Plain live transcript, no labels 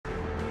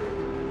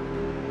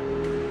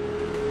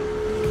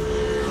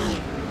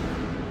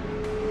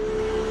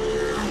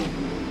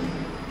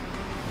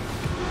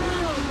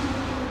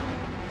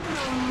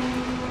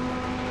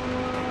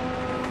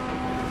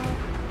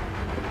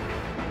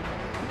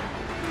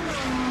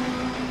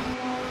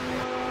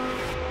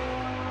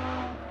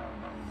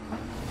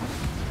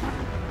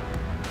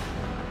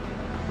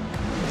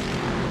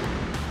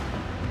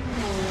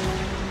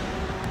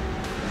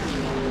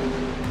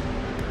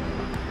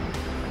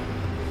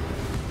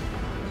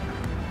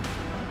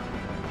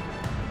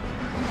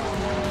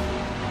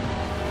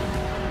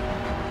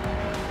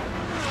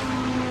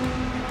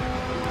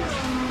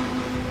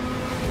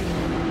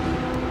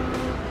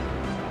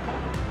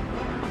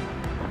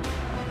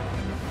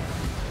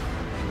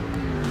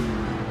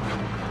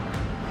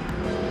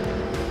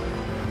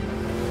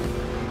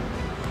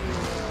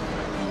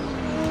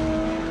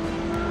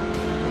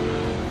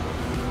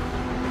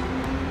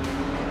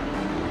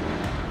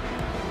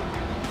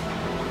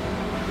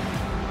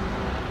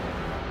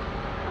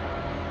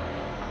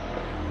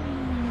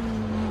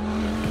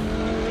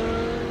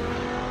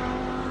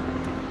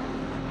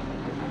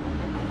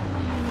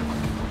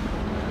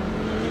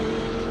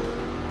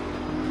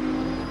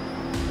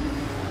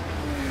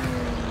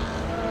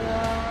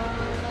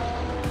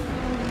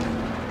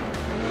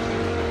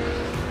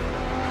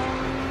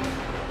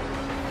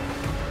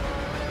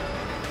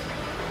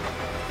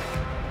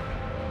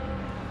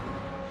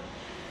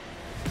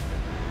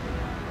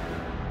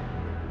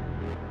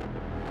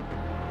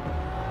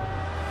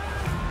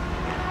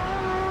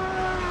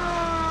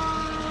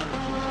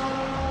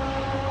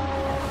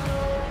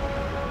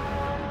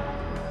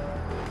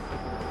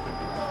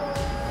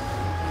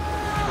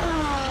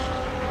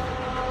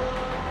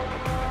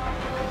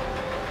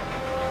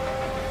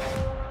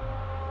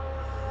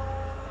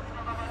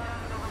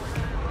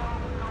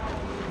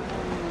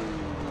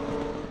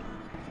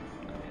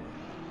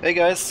Hey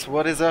guys,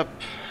 what is up?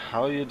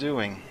 How are you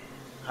doing?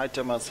 Hi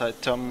Thomas, hi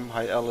Tom,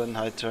 hi Alan,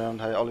 hi Turn,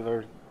 hi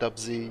Oliver,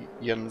 Dubsy,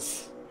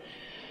 Jens,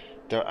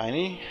 der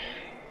Eine.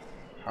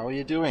 How are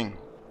you doing?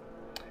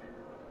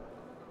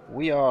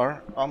 We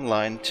are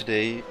online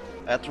today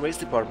at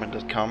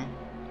racedepartment.com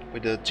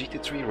with a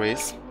GT3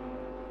 race.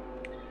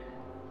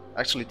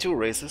 Actually 2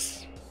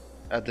 races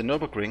at the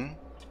NÜRBURGRING,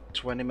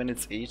 20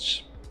 minutes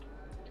each.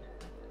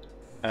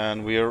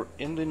 And we are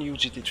in the new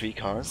GT3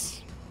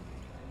 cars.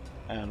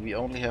 And we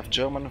only have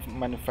German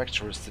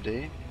manufacturers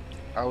today.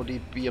 Audi,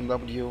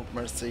 BMW,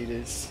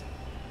 Mercedes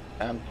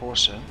and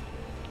Porsche.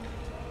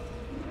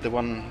 The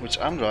one which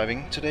I'm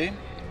driving today.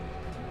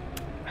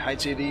 Hi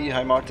JD,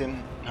 hi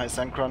Martin, hi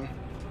Sankron.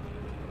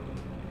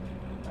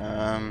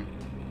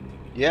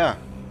 Yeah,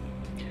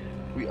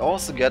 we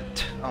also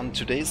get on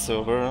today's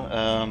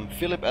server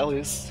Philip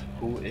Ellis,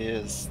 who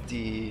is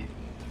the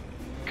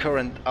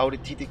current Audi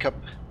TT Cup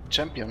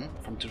champion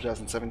from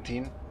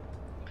 2017.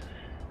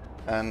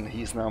 And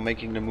he's now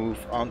making the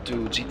move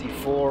onto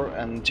GT4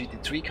 and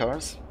GT3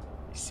 cars.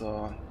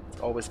 So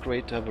it's always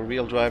great to have a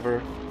real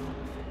driver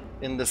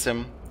in the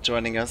sim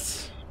joining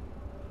us.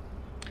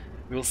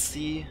 We'll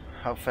see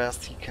how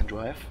fast he can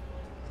drive.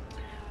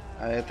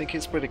 I think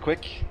he's pretty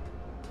quick.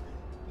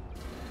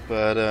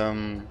 But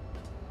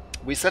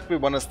we said we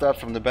want to start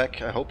from the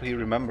back. I hope he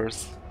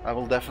remembers. I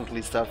will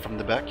definitely start from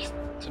the back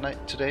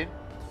today.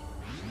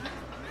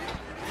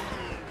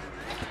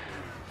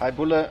 Hi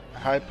Bulle,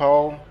 hi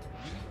Paul.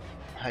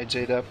 Hi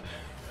JDub,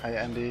 hi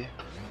Andy.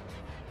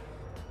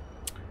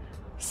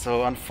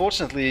 So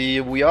unfortunately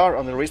we are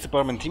on the race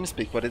department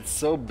TeamSpeak, but it's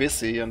so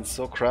busy and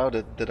so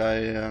crowded that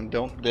I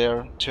don't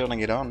dare turning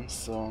it on.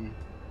 So,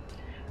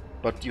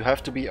 but you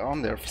have to be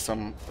on there for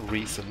some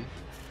reason,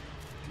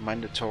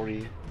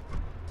 mandatory.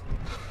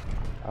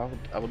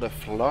 I would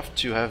have loved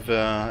to have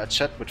a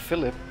chat with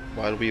Philip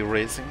while we were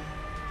racing,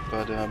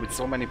 but with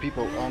so many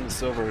people on the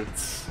server,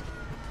 it's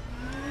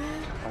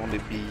only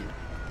be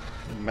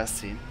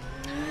messy.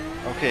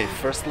 Okay,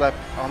 first lap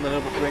on the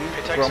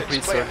NÜRBURGRING Grand Prix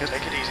circuit.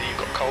 Take it easy, you've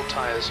got cold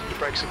tyres. Your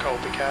brakes are cold,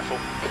 be careful.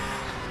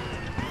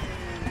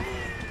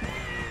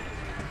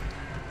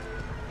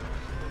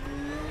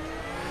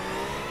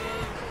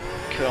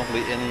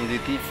 Currently in the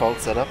default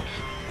setup.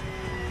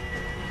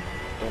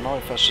 Don't know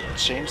if I should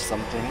change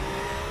something.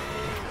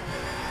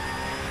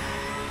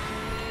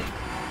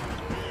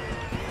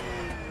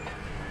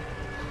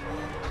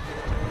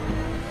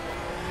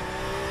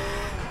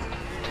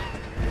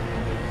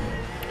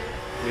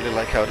 Really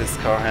like how this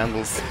car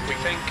handles. We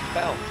think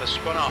Bell has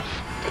spun off.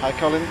 Hi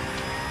Colin.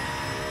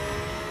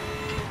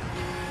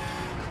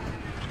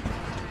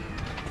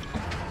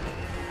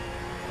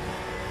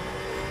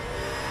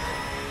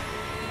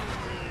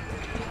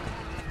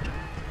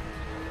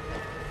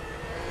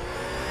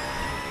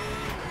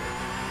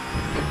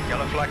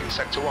 Yellow flag in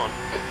sector 1.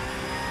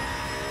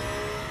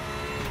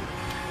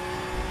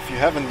 If you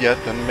haven't yet,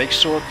 then make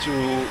sure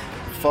to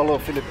follow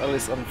Philip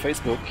Ellis on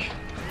Facebook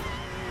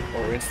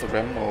or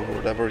Instagram or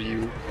whatever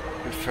you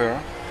prefer.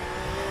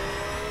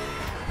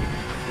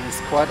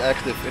 He's quite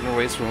active in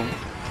RaceRoom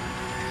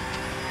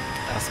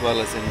as well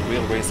as in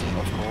real racing,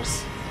 of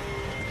course.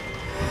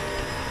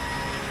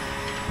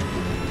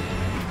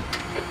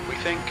 We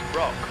think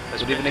Rock has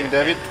Good been evening, hit.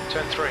 David.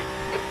 Turn 3.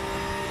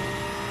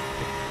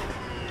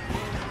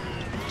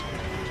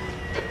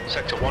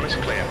 Sector 1 is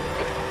clear.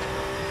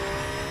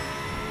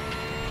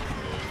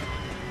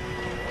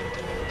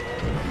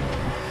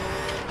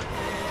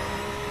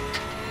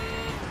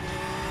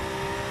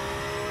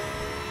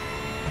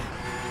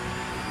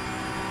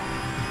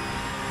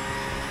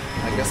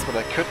 I guess what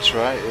I could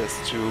try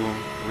is to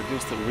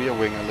reduce the rear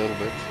wing a little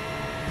bit.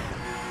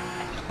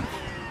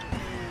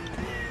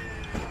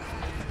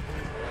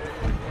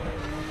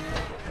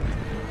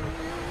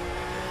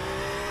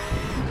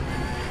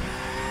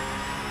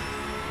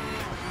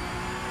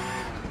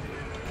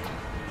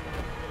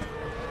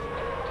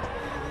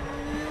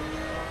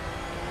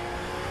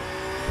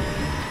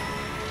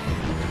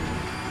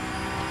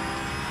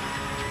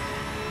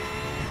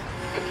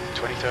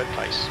 Third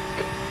place.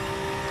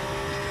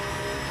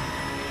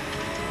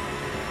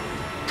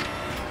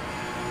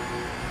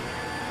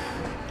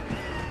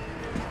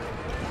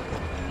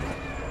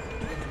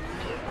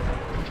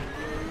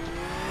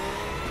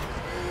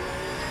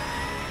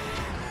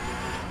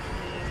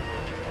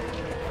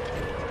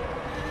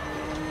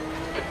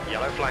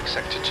 Yellow flag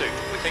sector 2.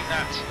 We think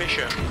that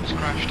Fisher has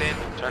crashed in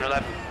turn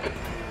 11.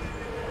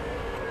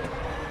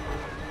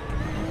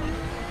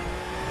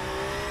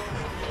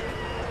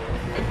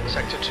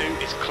 Sector 2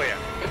 is clear.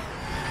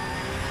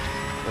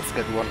 Let's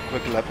get one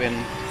quick lap in,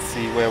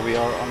 see where we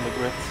are on the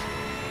grid.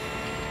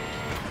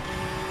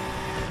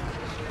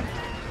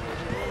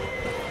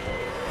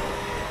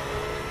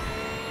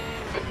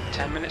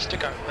 Ten minutes to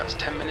go. That's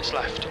 10 minutes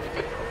left.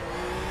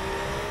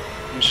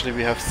 Usually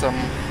we have some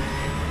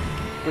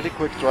pretty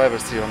quick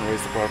drivers here on the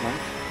race department.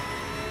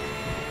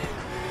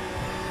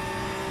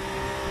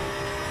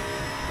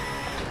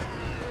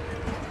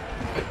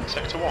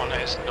 Sector 1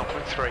 is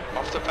 0.3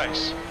 off the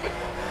pace.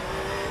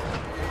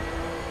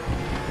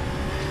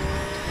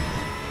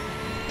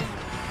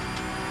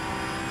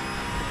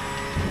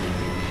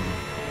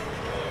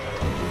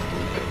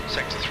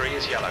 Sector 3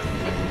 is yellow.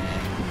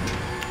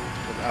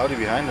 That Audi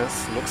behind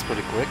us looks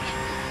pretty quick.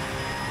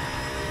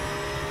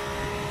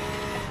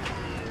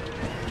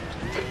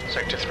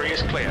 Sector 3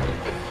 is clear.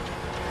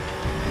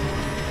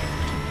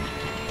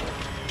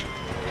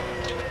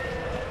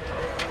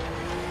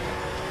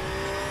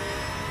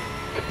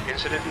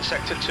 Incident in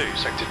Sector 2.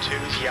 Sector 2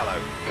 is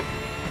yellow.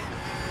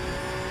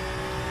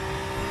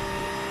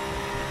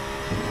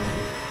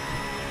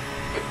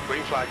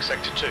 Green flag,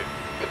 Sector 2.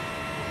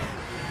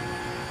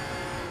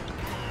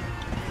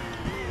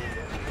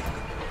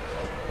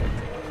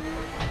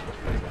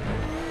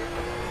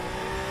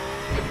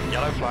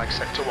 Yellow flag,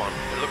 Sector 1.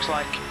 It looks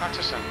like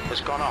Patterson has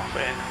gone off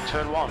in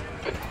turn 1.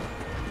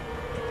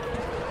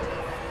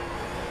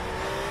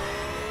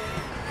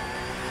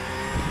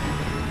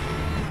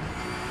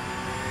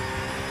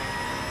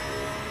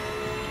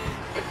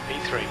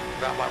 P3,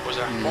 that lap was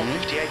at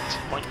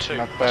 158.2.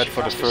 Not bad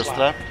for the first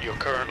lap. You're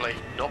currently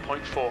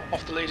 0.4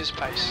 off the leader's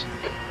pace.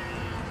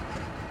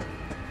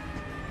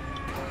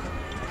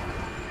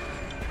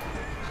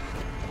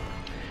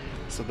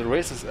 So the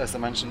races, as I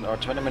mentioned, are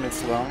 20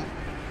 minutes long.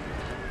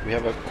 We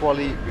have a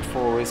quali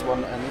before race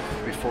 1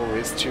 and before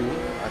race 2,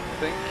 I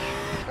think,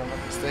 if I'm not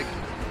mistaken.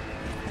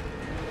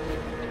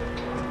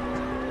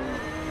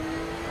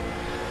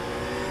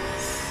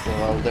 So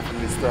I'll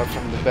definitely start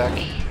from the back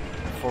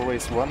for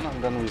race 1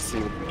 and then we'll see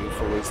what we do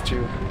for race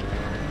 2.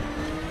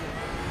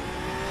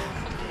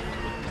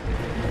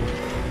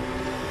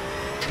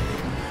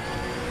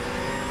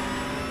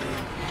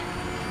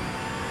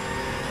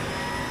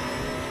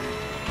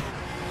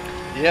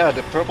 Yeah,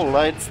 the purple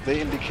lights, they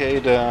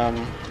indicate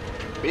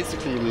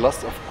basically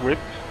loss of grip,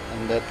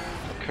 and that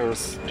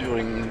occurs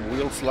during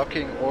wheels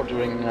locking or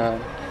during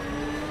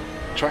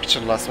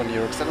traction loss when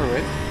you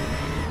accelerate.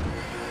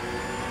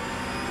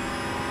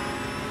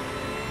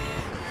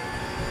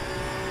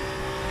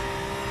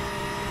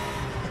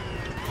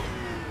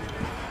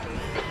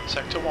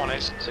 Sector 1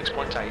 is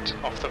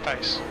 6.8 off the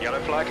pace. Yellow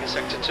flag in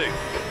Sector 2.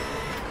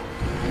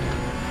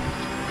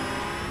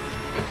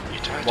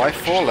 Why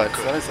 4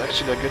 lights? That is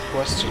actually a good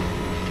question.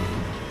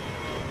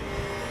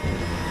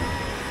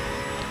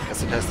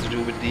 Guess it has to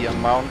do with the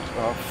amount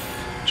of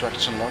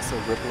traction loss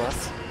or grip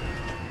loss.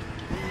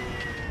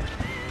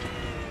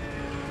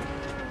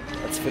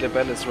 That's Philip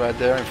Ellis right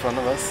there in front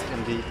of us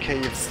in the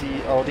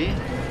KFC Audi.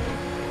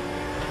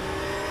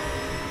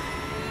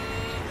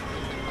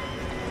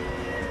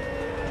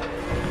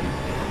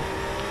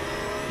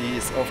 He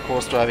is of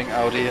course driving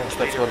Audi, as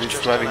that's what he's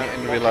driving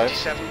in real life.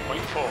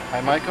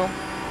 Hi Michael.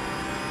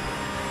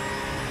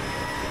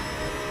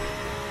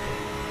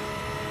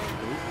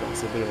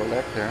 A bit of a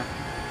lag there.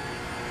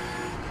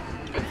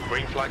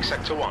 Green flag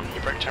Sector 1.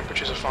 Your brake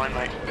temperatures are fine,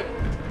 mate.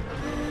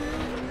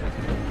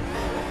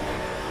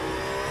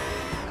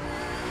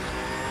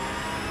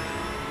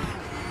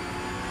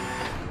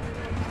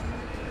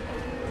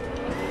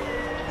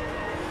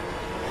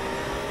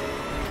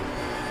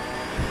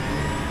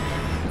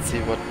 Let's see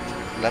what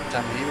lap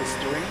time he was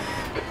doing.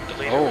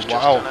 Oh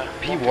wow,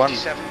 P1.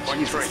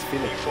 Jesus,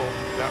 P4.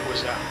 That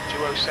was at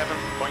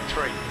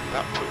 207.3.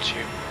 That puts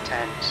you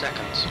 10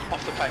 seconds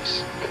off the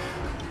pace.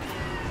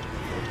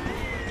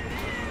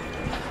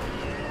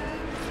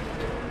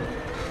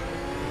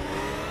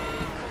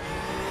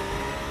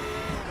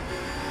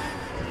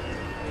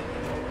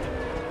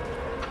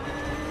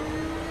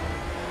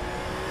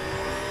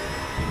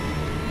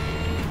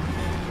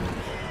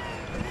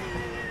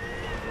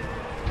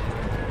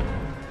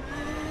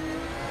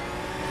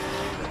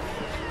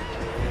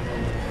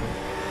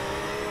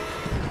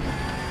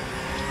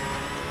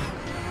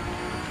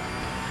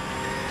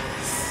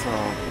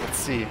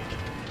 See.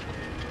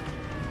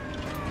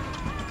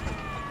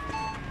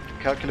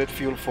 Calculate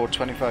fuel for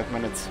 25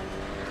 minutes.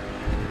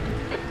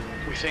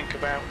 We think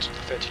about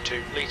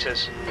 32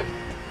 litres.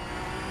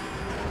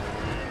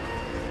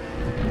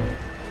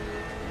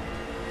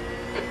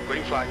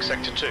 Green flag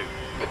Sector 2.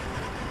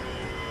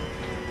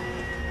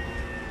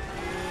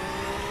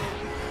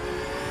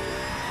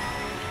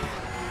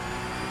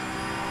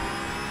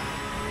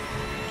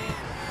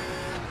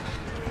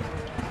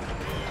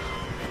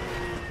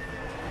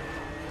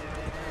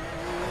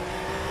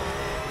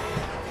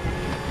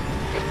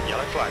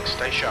 Flag,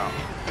 stay sharp.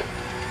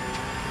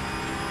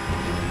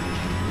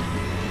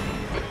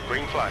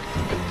 Green flag.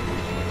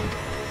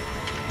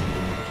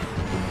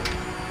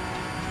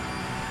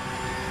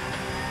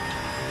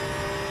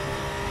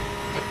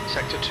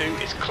 Sector 2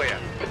 is clear.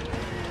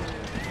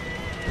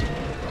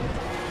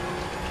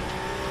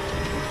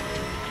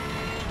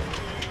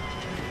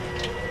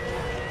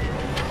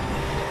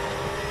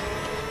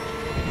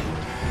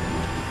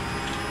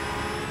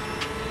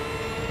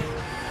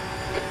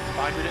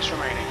 Five minutes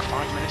remaining,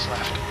 5 minutes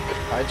left.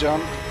 Hi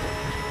John.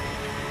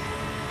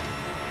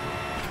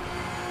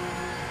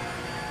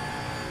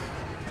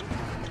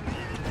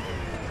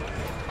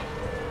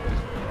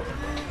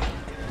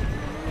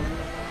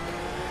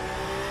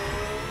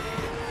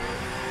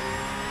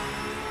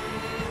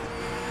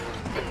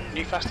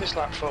 New fastest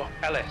lap for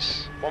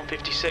Ellis,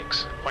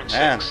 156.6.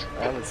 Man,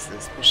 Ellis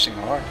is pushing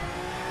hard.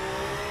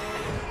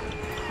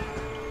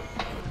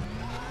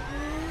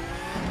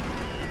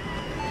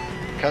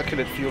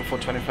 Calculate fuel for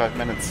 25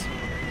 minutes.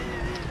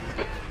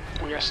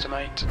 We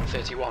estimate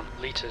 31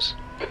 litres.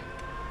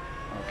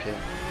 Okay.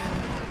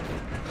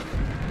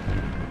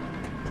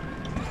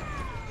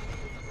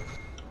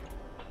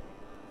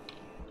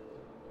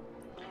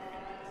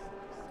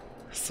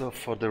 So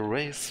for the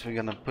race we're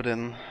gonna put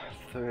in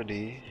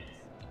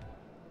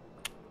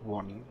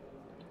 31.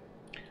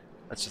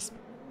 Let's just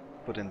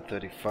put in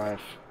 35.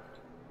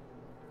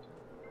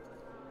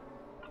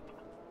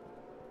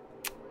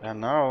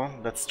 And now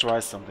let's try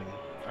something.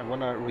 I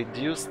wanna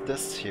reduce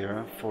this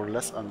here for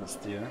less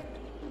understeer.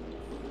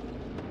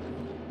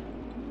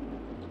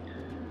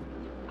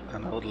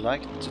 And I would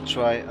like to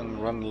try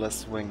and run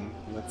less wing.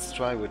 Let's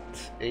try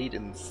with 8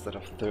 instead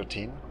of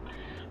 13.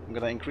 I'm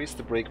gonna increase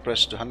the brake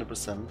pressure to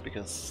 100%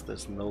 because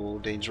there's no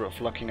danger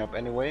of locking up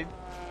anyway.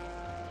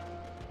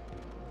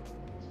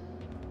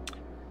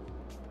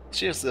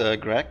 Cheers,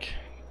 Greg.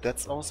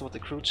 That's also what the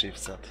crew chief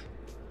said.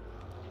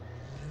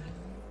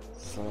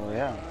 So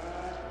yeah.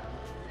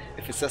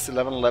 If it says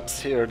 11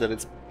 laps here, then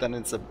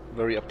it's a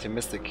very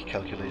optimistic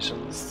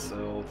calculation.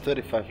 So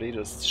 35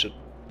 liters should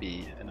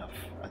be enough,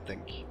 I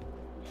think.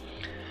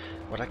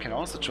 What I can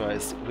also try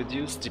is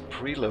reduce the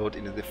preload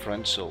in the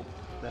differential.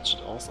 That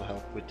should also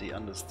help with the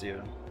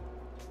understeer,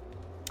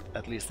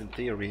 at least in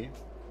theory.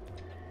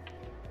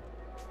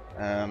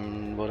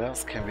 What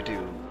else can we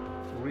do?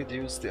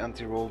 Reduce the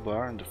anti-roll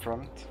bar in the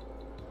front.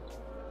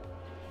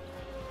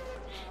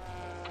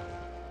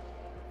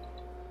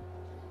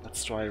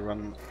 Let's try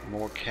run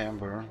more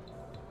camber.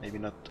 Maybe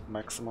not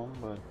maximum,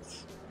 but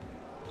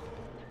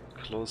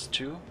close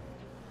to.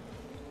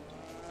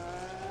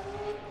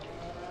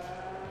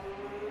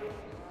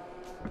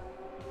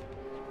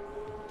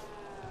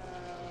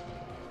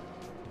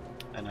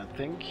 And I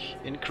think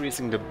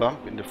increasing the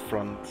bump in the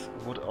front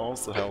would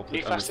also help with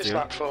New fastest understeer.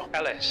 lap for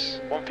Ellis,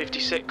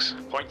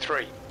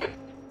 156.3.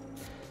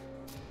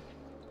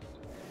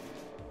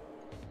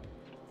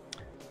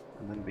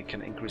 And then we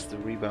can increase the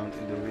rebound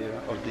in the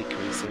rear, or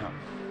decrease, yeah.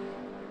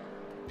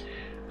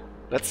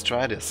 Let's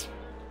try this.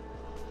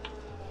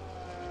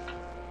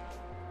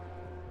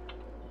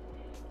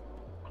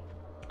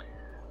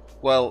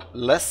 Well,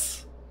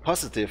 less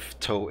positive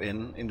toe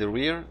in the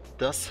rear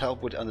does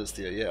help with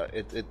understeer. Yeah,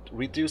 it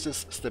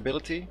reduces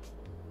stability,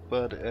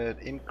 but it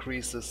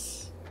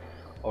increases,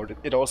 or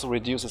it also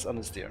reduces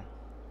understeer.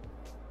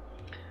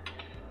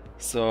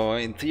 So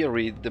in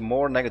theory, the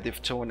more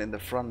negative tone in the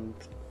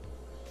front,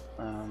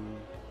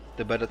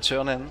 the better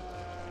turn in.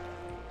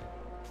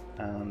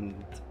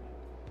 And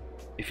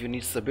if you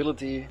need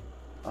stability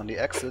on the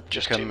exit,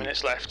 just you can, 2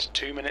 minutes left,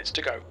 2 minutes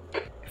to go.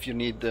 if you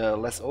need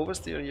less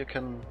oversteer, you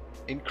can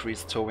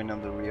increase towing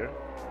on the rear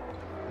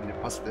in the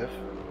positive,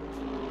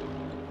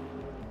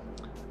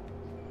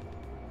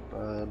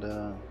 but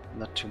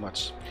not too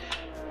much.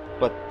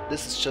 But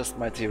this is just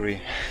my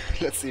theory.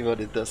 Let's see what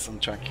it does on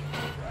track.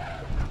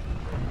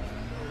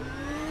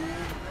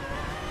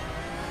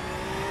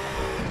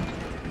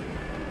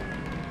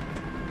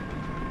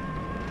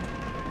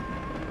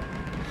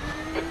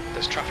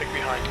 There's traffic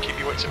behind, keep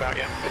your wits about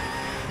you.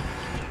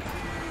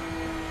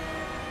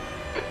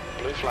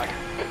 Blue flag.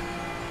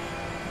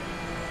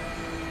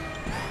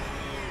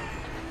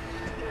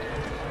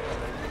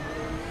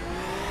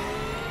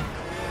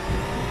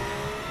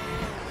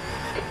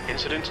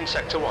 Incident in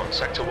Sector 1.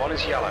 Sector 1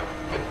 is yellow.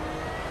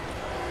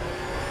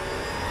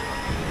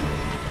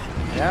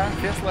 Yeah, it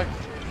feels like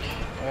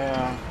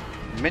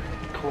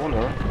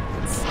mid-corner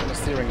it's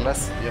steering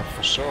less, yeah,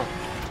 for sure.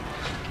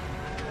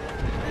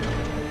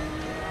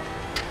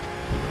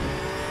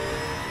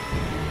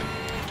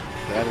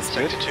 That is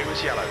good. Sector 2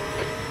 is yellow.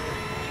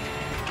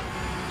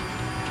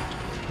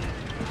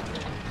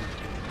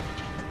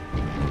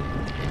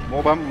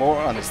 More bump,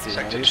 more understeer. Are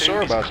Sector you 2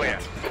 sure is about clear.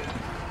 that?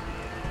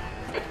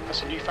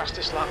 That's a new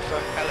fastest lap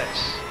for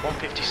Ellis,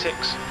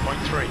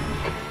 156.3.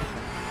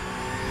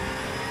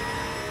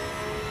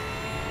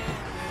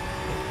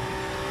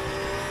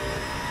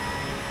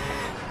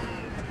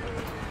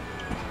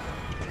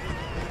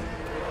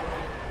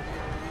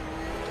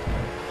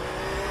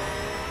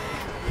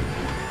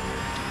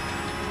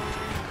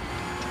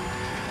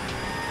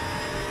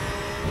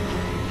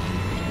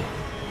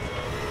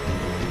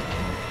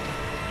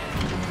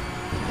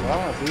 Well,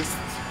 at least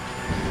it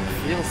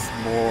feels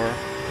more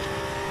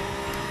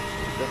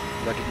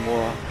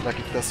like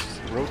it does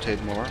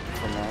rotate more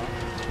for now.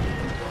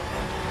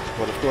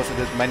 But of course it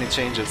did many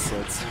changes, so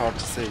it's hard to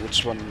say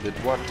which one did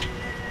what.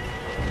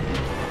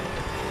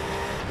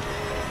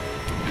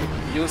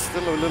 You're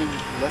still a little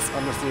less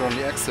understeer on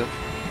the exit.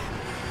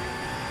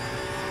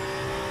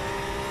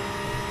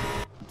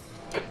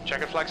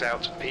 Checker flags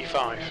out,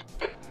 P5.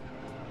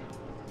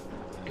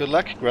 Good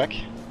luck,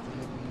 Greg.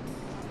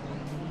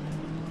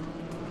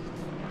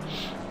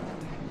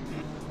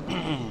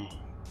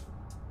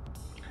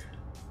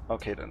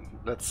 Okay then,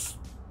 let's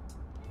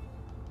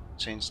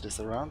change this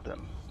around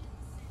then.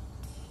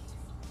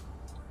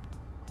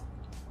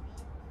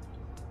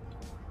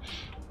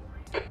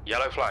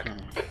 Yellow flag.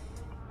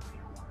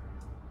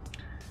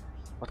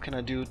 What can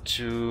I do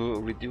to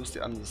reduce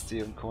the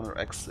understeer and corner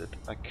exit?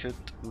 I could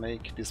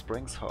make the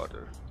springs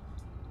harder.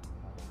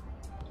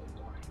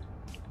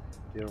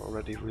 They're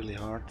already really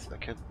hard. I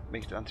can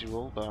make the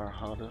anti-roll bar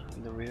harder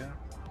in the rear.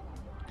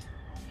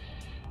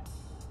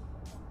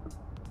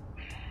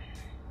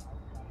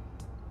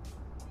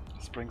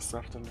 Spring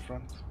soft in the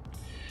front.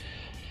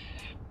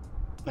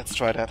 Let's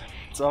try that.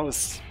 It's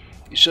always...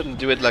 You shouldn't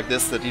do it like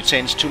this, that you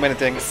change too many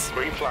things.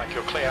 Green flag,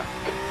 you're clear.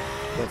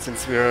 But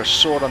since we're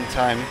short on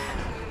time,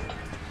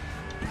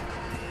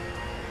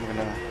 I'm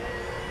gonna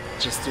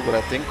just do what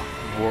I think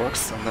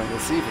works and then we'll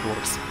see if it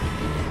works.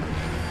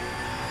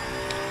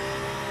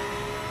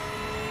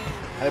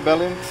 Hi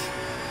Valiant.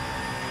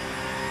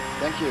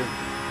 Thank you.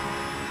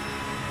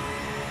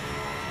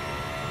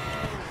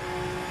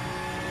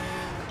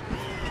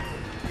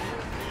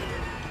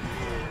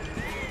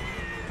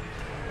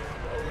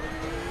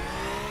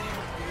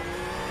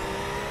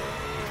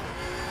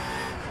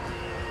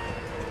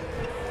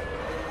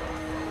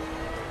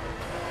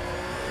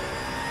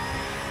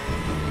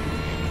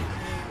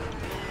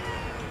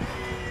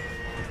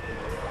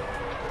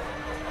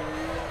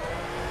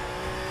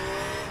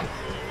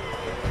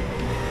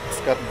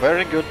 Got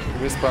very good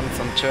response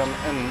on turn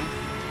in.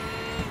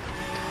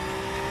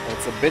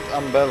 It's a bit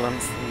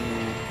unbalanced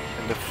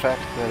in the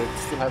fact that it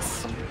still has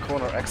some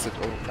corner exit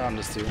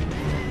understeer.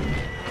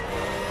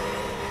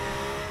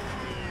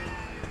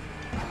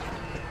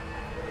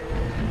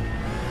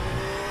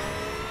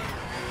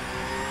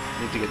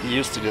 Need to get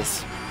used to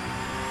this.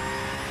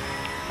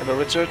 Hello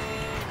Richard.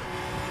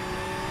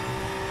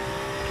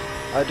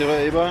 Hi Dura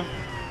Eber.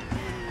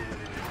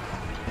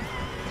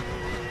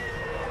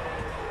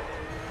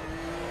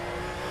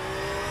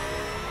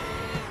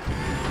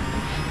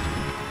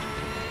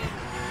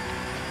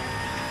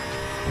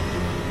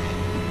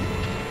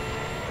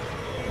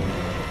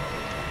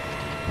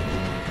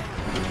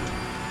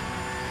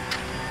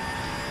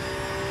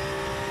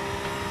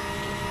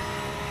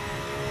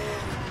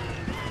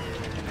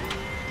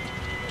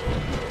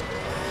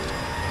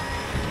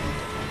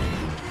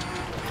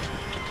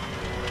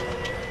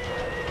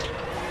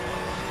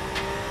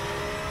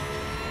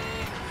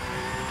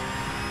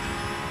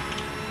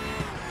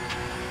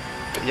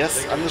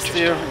 Yes,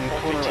 understeer and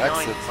corner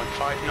exit.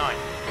 159.59.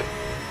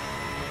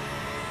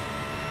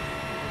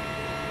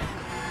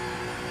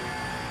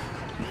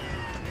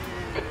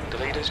 The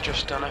leader's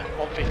just done a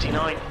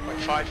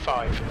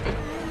 159.55.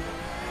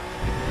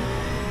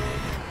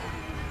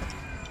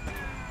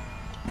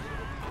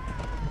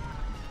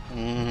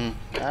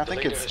 I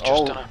think it's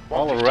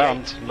all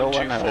around low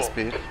and high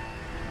speed.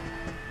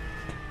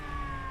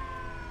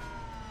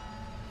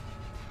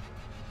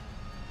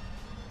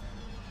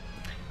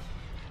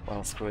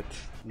 Well, screw it.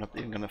 I'm not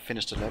even gonna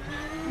finish the lap.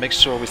 Make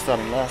sure we're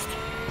starting last.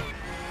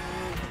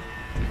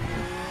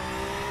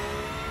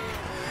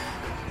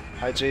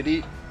 Hi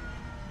JD.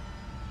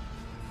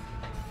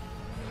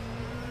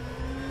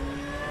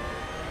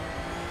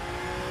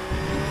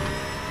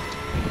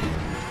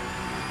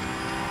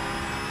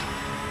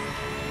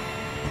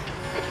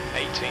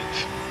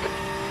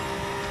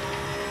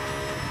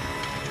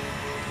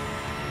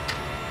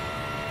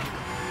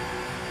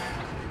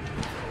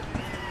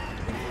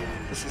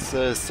 This is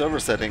a server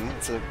setting.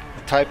 It's a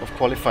type of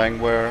qualifying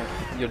where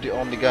you're the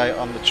only guy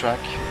on the track.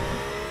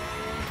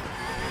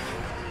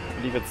 I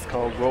believe it's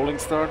called rolling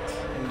start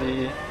in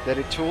the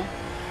Daddy tool.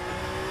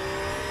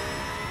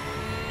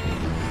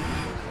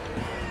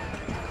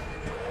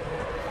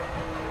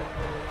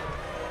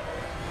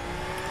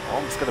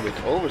 Almost got a bit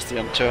oversteer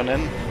and turn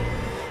in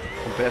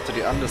compared to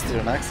the understeer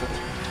and exit.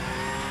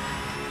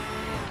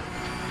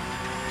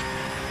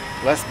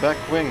 Less back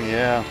wing,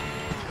 yeah.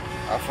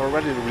 I've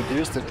already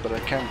reduced it, but I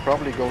can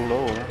probably go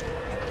lower.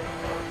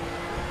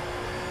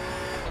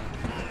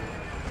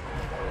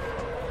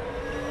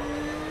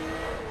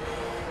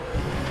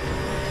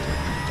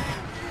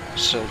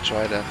 Shall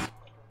try that.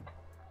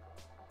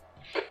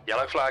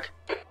 Yellow flag.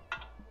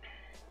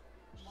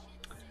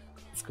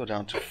 Let's go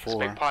down to 4.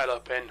 Big pile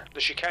up in the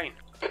chicane.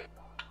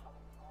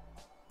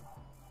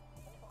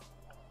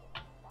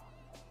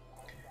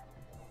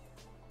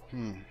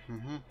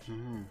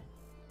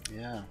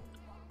 Yeah,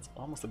 it's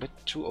almost a bit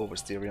too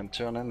oversteery and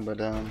turn in, but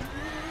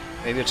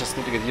maybe I just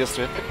need to get used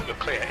to it. You're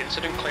clear,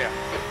 incident clear.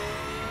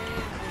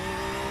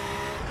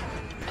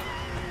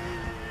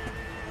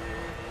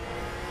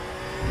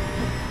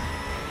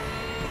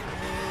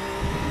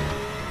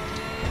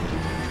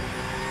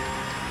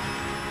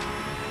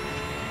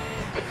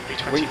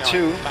 Wing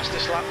 2.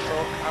 Fastest lap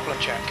for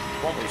Havlicek,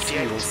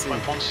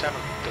 158.17.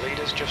 The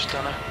leader's just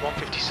done a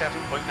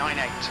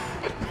 157.98.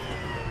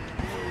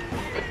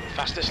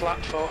 Fastest lap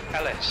for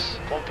Ellis,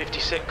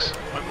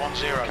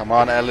 156.10. Come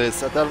on,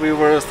 Ellis. I thought we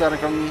were starting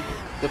from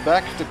the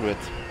back of the grid.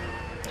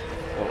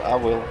 Well, I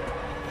will.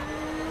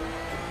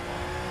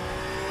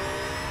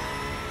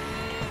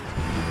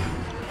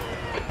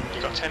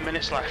 You've got 10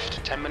 minutes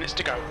left, 10 minutes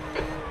to go.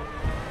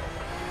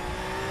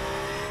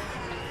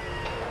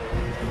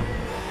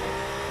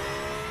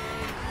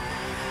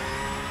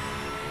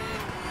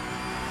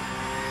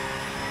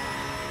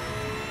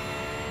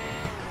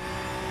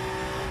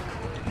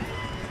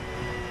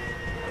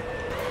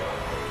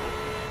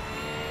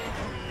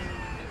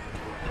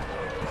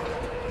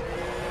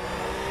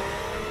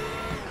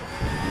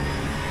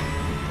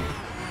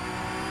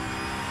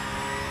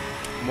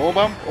 More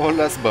bump or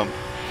less bump?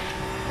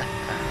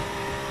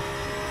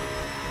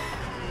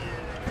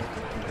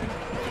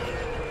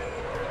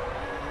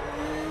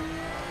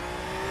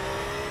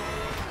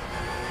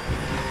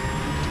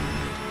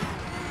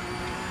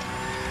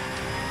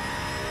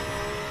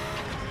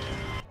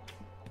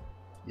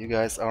 You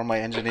guys are my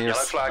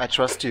engineers. I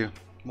trust you.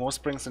 More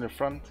springs in the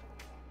front.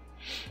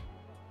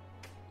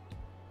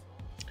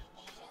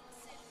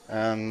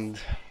 And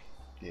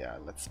yeah,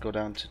 let's go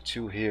down to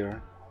 2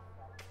 here.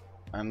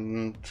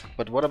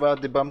 But what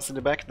about the bumps in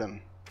the back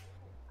then?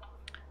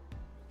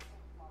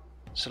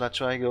 Shall I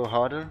try go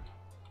harder?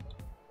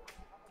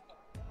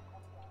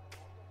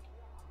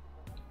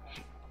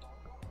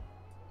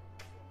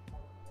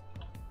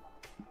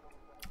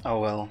 Oh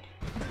well.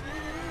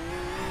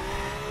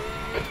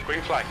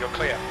 Green flag, you're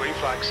clear. Green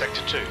flag,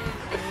 sector 2.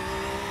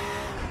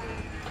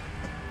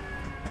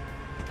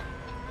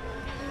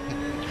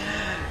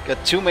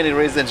 Got too many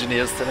race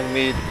engineers telling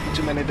me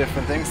too many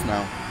different things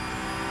now.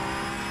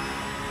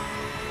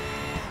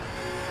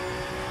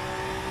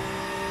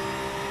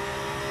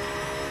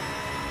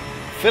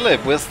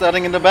 Philip, we're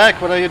starting in the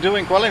back. What are you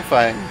doing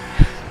qualifying?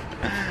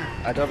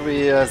 I thought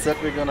we said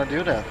we're gonna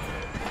do that.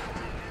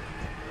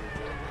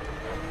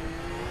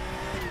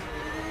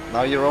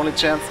 Now your only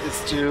chance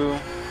is to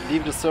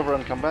leave the server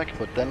and come back,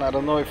 but then I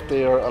don't know if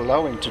they are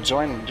allowing to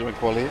join during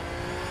quali,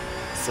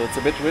 so it's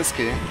a bit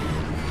risky.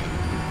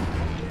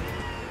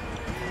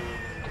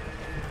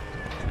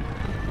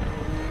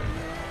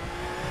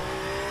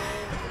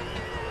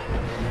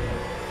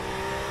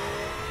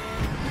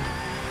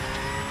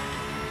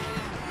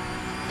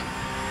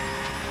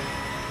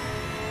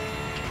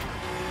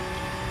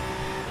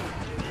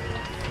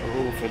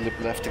 Oh, Philip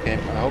left the game.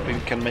 I hope he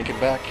can make it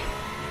back.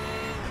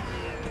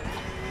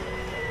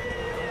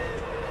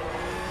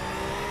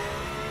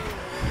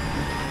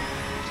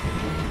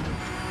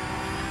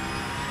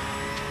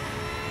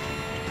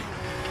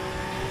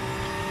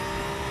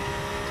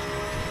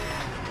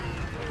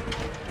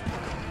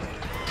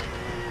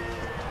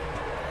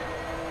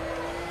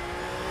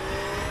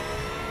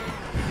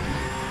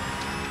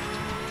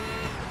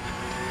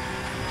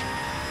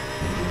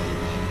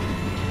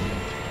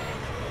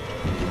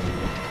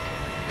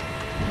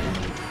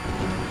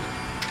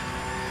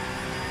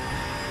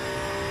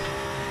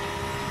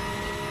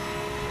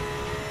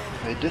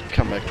 They did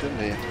come back, didn't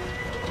they? I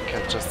think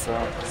I just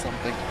saw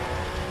something.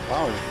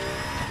 Wow.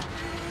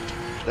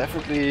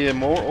 Definitely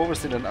more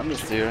oversteer than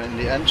understeer in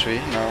the entry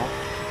now.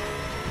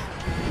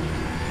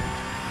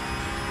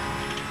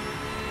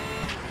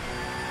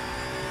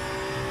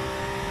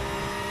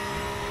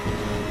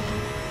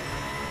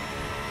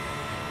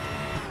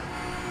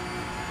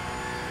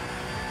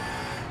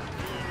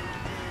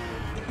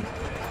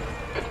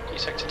 Your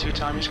sector 2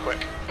 time is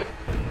quick.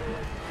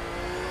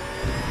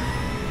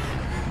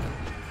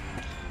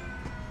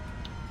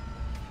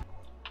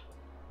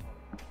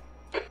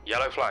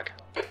 Yellow flag.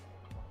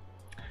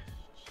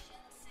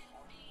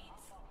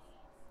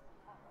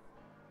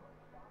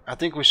 I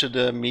think we should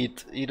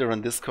meet either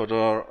on Discord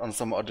or on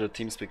some other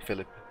TeamSpeak,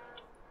 Philip.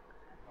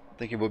 I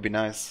think it would be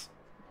nice.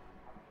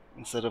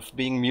 Instead of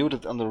being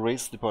muted on the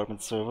race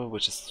department server,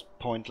 which is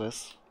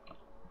pointless.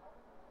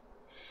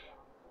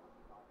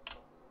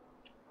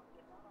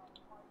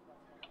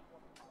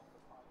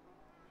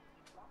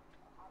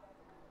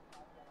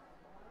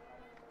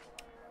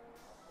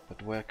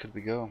 But where could we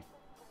go?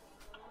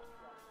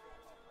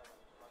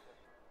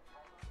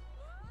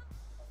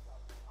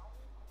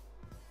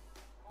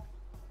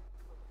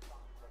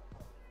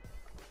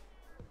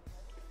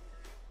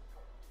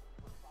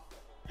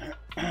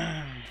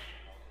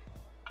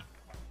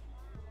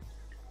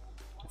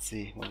 Let's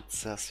see what it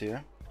says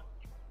here.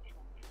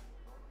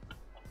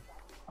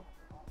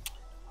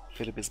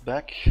 Philip is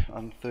back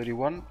on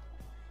 31.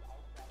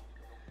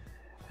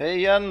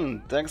 Hey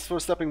Jan, thanks for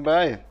stopping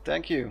by.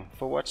 Thank you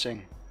for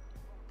watching.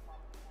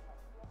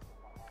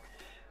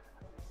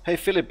 Hey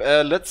Philip,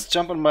 let's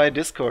jump on my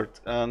Discord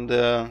and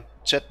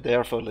chat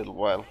there for a little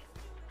while.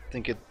 I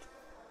think it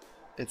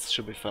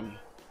should be fun.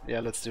 Yeah,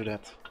 let's do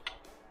that.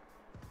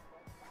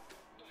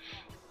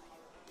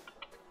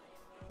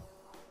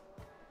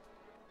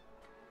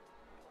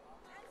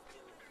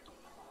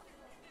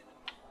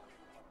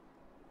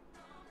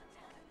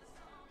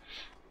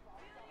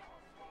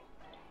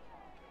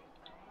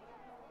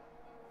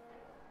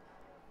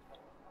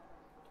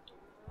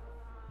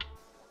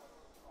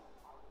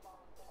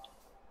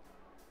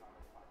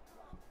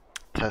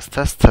 Test,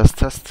 test, test,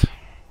 test.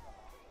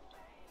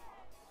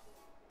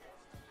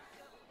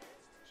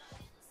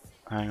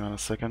 Hang on a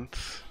second.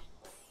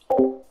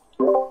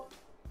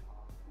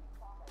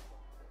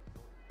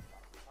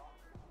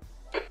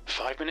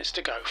 Five minutes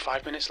to go,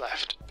 5 minutes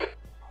left.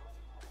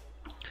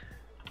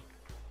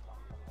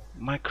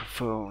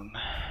 Microphone.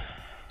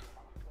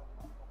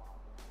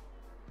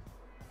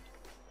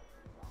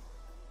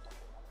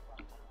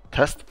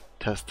 Test,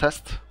 test,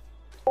 test.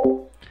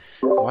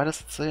 Why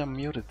does it say I'm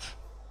muted?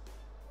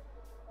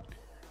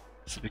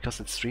 Is it because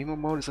its streamer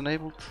mode is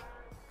enabled?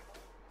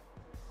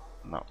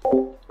 No.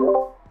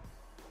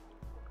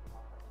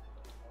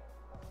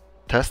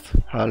 Test.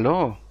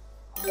 Hallo.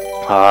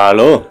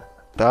 Hallo.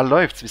 Da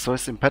läuft's. Wieso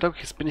ist im Paddock?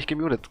 Jetzt bin ich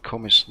gemutet.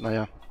 Komisch.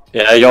 Naja.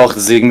 Ja, ich auch.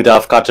 Deswegen mit der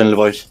AFK-Channel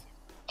war ich.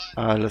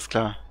 Alles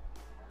klar.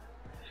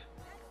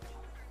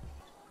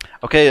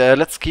 Okay,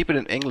 let's keep it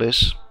in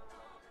English.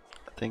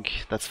 I think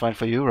that's fine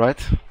for you, right?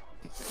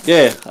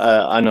 Yeah,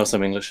 I know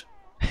some English.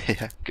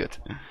 Yeah, good.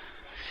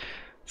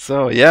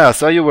 So, yeah, I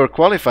saw you were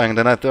qualifying,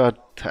 then I thought,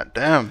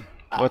 damn,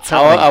 what's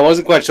happening? I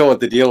wasn't quite sure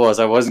what the deal was.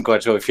 I wasn't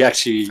quite sure if you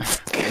actually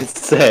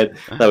said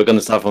that we're going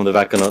to start from the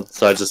back or not.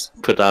 So I just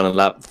put down a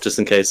lap just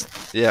in case.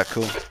 Yeah,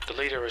 cool. The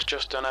leader has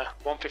just done a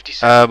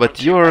 157.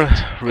 But you're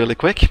really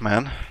quick,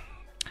 man.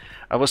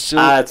 I was still.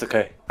 It's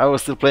okay. I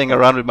was still playing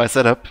around with my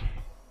setup.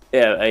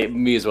 Yeah,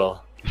 me as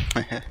well.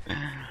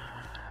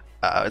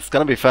 It's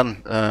gonna be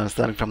fun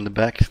starting from the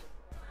back.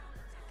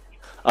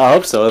 I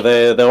hope so.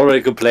 They're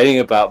already complaining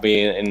about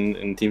me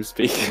in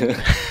TeamSpeak.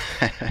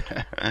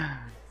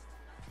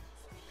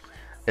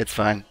 It's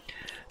fine.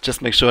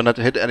 Just make sure not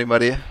to hit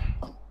anybody.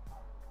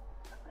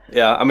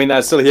 Yeah, I mean,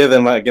 I still hear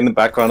them like in the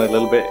background a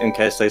little bit in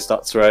case they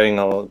start swearing.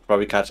 I'll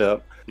probably catch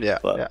up. Yeah,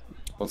 but yeah.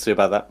 We'll see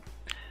about that.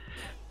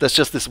 There's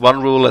just this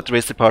one rule at the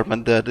race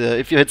department that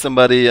if you hit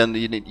somebody and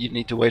you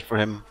need to wait for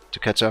him to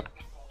catch up,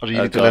 or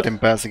you need to let him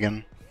pass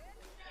again.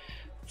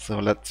 So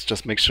let's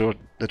just make sure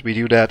that we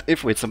do that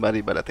if we hit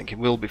somebody, but I think it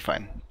will be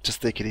fine.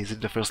 Just take it easy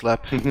the first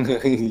lap.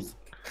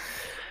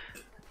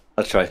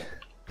 I'll try.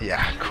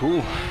 Yeah,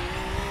 cool.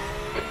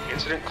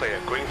 Incident clear,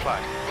 green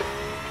flag.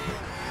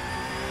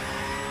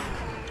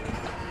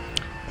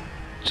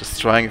 Just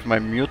trying if my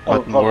mute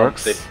button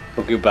works. They're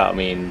talking about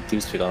me in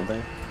TeamSpeak, aren't they?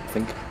 I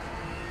think.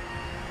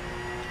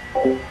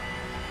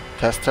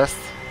 Test, test.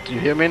 Do you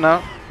hear me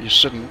now? You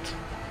shouldn't.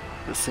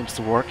 This seems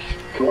to work.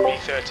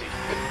 B30.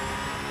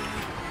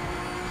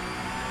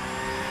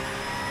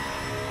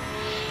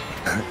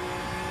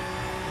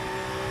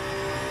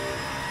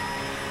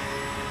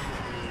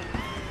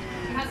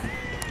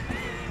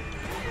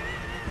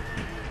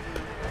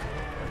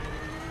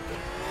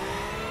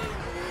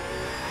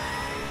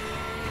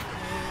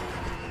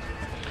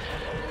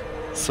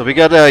 So we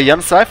got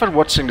Jan Seifert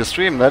watching the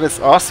stream. That is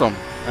awesome.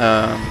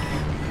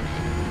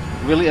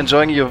 Really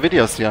enjoying your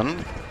videos,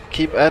 Jan.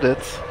 Keep at it.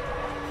 It's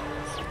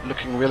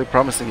looking really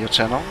promising, your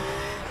channel.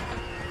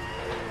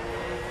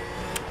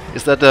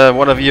 Is that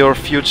one of your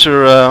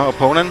future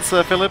opponents,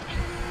 Philip?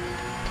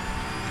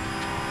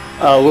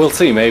 We'll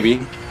see,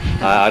 maybe.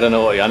 I don't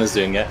know what Jan is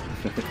doing yet.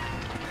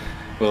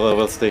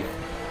 we'll see.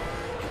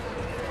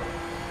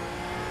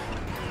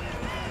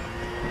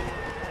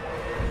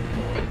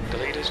 The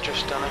leader's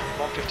just done a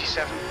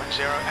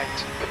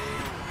 157.08.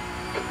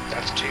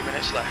 That's 2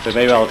 minutes left. But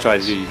maybe I'll try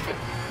to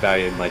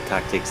vary my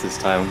tactics this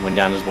time when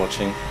Jan is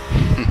watching.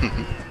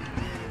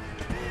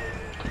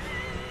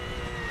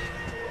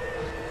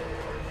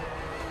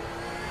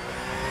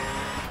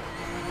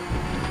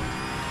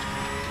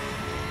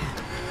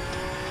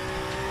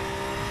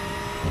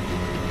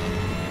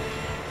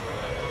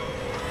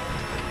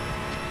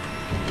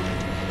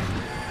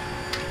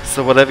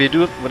 So what have you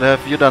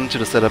done to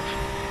the setup?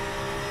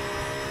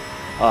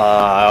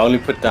 I only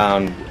put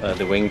down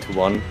the wing to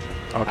 1,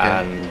 Okay.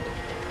 and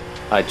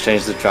I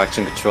changed the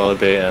traction control a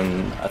bit,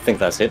 and I think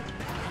that's it.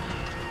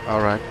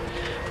 Alright.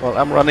 Well,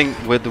 I'm running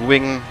with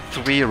wing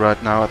 3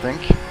 right now, I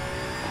think.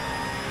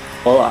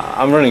 Well,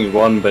 I'm running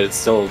 1, but it's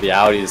still the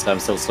Audi, so I'm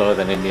still slower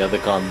than any other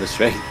car on the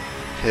straight.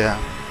 Yeah.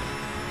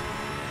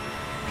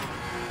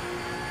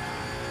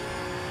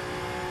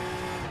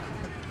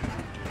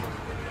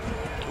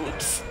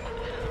 Oops.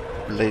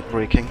 Late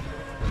braking.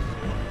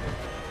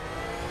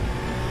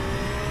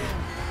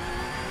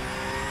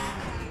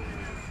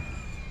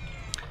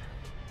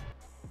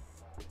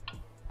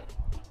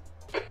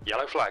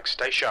 Yellow flag,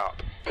 stay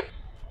sharp.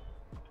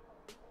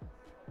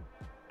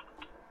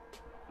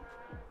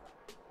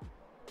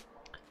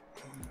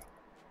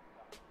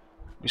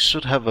 We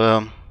should have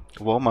a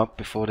warm-up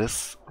before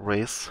this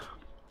race.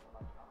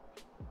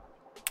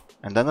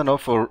 And then I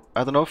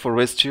don't know for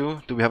race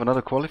 2, do we have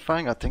another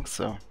qualifying? I think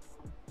so.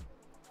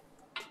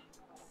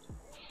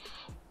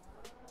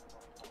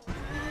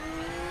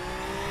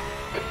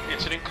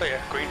 Incident clear,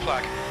 green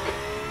flag.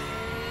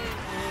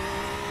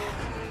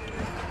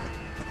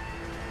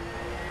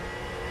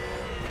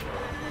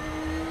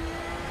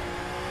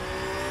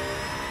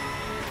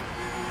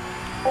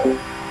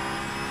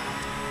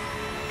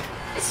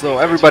 So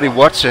everybody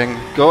watching,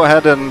 go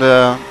ahead and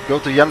go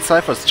to Jan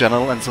Seifert's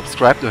channel and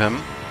subscribe to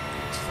him.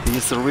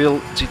 He's a real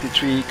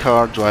GT3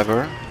 car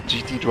driver,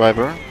 GT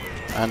driver,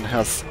 and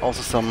has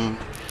also some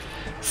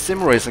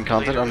sim racing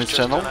content on his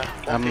channel.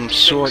 I'm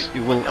sure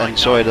you will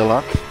enjoy it a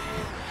lot,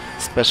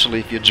 especially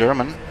if you're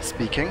German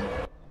speaking.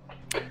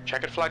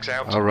 Checkered flags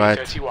out. Alright,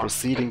 B31.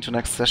 proceeding to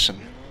next session.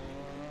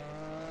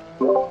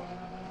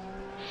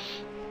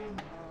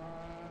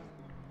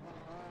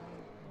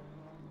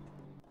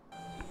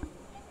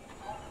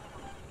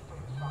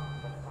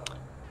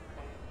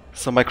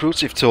 So my crew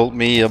chief told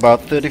me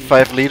about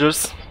 35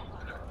 liters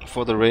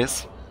for the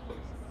race.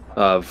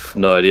 I've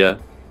no idea.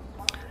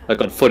 I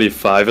got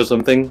 45 or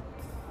something.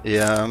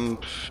 Yeah,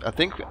 I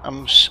think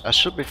I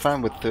should be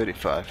fine with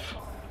 35.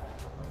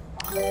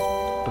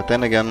 But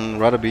then again,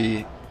 rather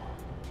be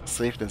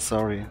safe than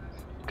sorry.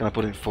 Gonna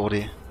put in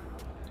 40.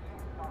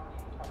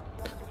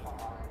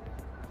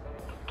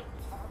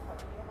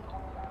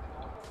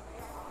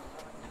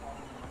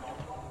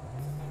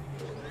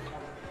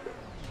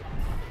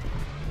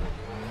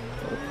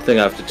 I think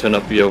I have to turn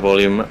up your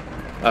volume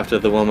after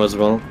the one as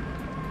well.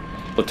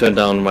 Or turn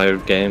down my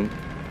game.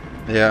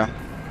 Yeah,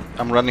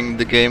 I'm running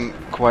the game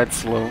quite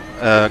slow,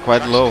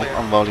 quite low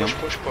on volume.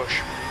 Push, push,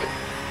 push.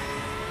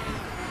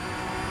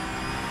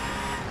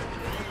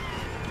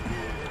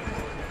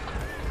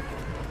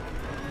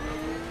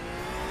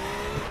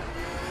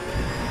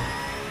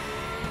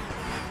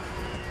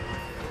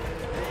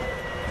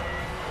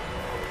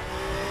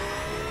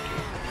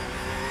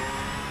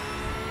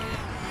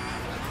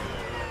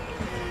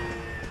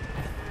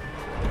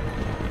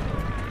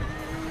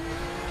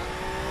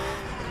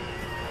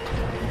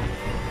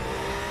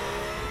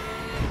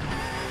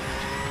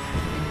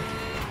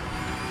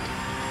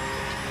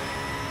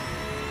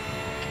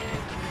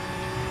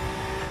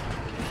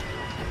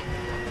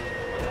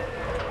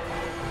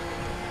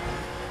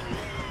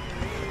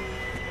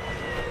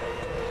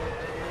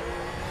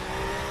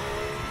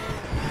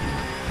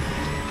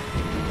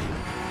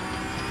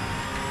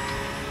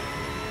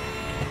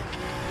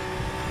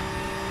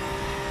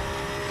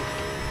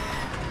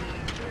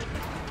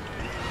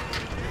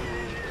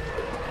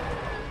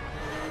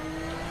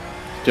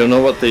 Do you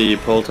know what the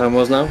pole time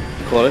was now?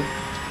 Quality?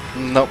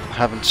 Nope,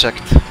 haven't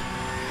checked.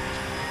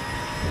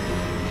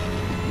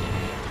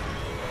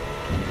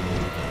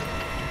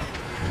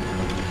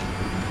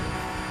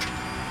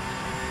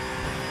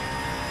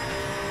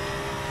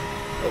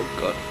 Oh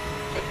god.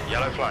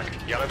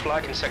 Yellow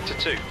flag in sector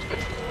 2.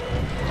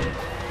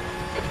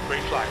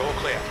 Green flag, all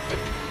clear.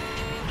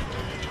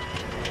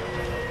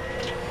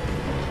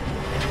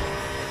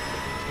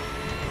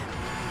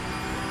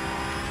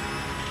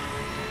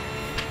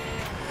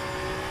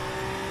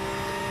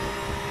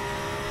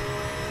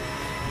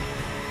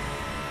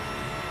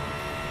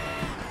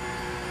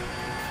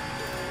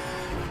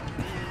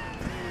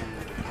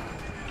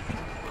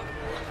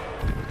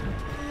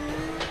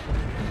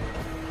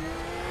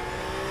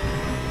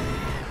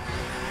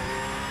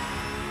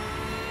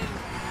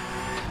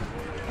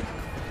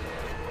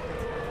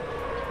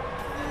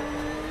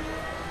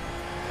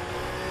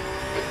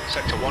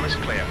 Sector 1 is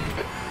clear.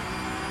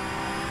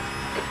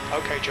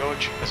 Okay,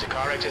 George, there's a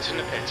car exiting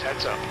the pits,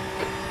 heads up.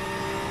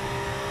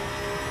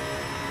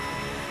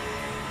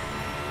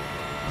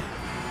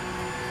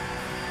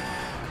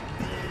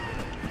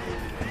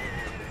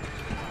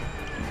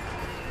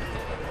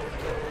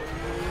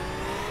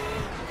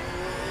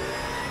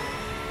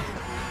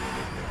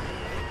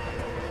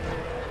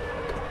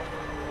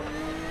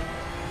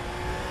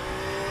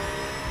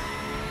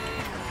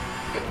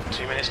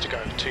 Two minutes to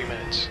go, 2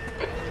 minutes.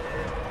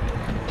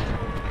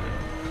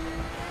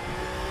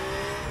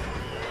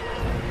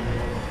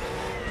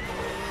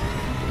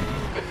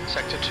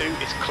 Sector 2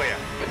 is clear.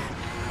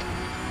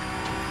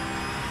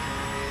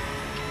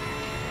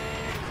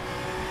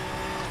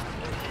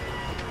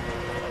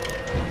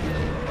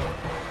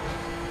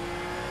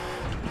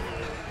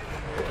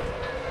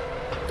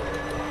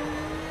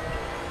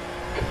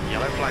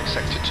 Yellow flag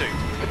sector 2.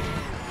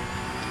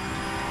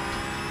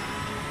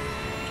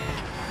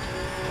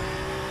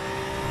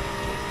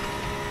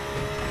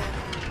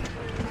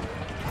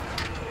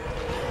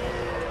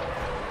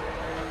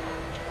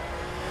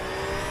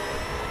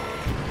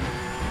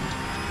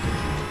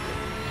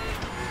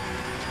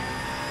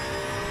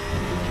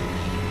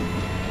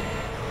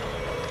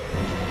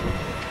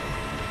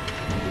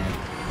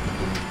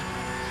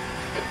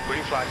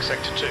 Green flag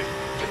sector 2.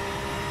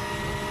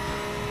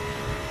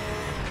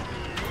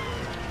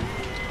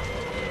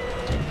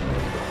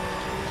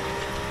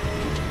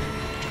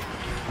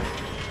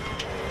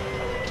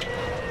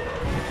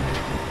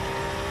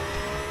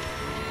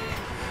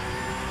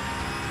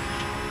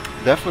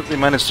 Definitely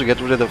managed to get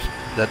rid of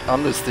that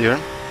understeer.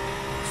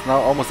 It's now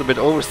almost a bit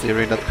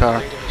oversteering that car.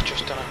 Leader's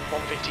just done a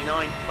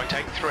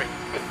 159.83.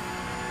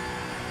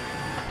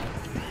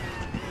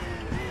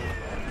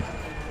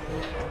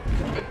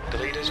 The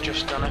leader's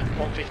just done a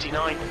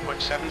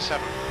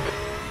 159.77.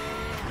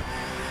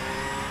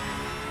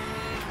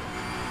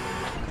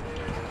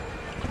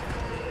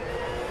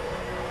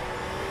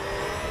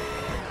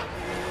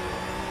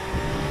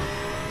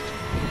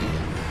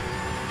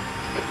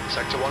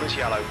 Sector 1 is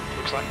yellow.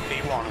 Looks like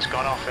P1 has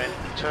gone off in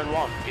turn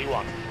 1,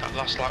 P1. That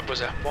last lap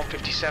was a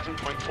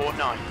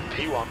 157.49,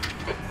 P1.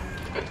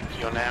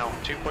 You're now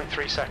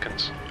 2.3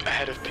 seconds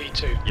ahead of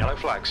P2. Yellow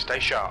flag, stay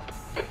sharp.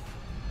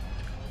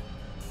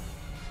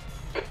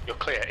 You're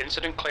clear,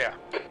 incident clear.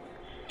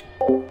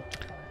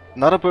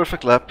 Not a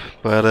perfect lap,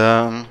 but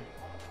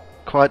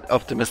quite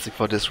optimistic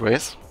for this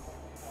race.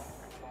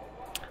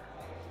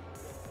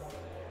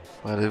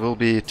 But it will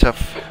be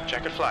tough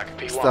Checkered flag,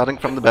 P1. starting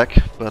from the back,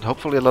 but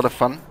hopefully a lot of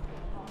fun.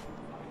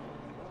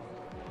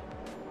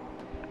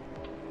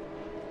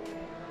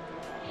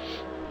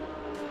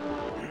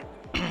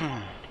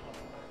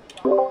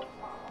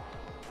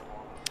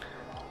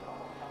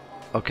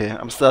 Okay,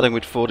 I'm starting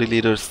with 40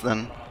 liters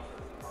then.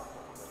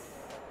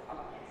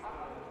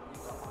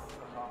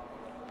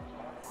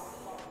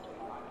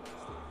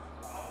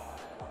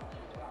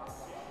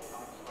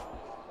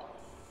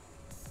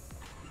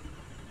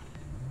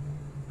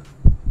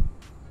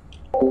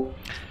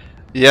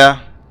 Yeah,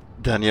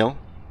 Daniel,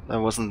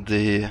 that wasn't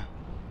the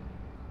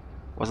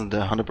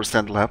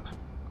 100% lap.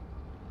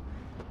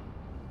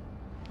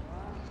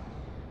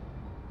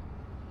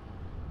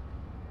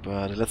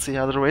 But let's see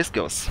how the race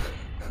goes.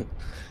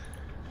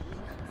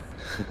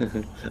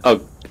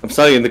 Oh, I'm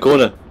starting in the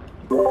corner.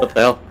 What the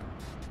hell?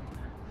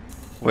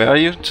 Where are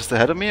you? Just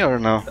ahead of me or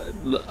no?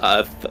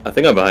 I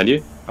think I'm behind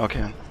you.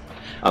 Okay.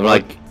 I'm Well,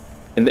 like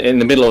in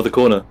the middle of the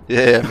corner.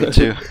 Yeah, me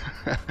too.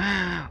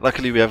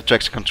 Luckily we have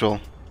traction control.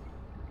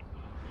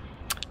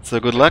 So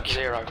good luck.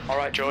 0.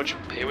 Alright, George,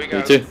 here we go.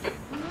 You too.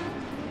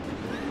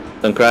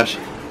 Don't crash.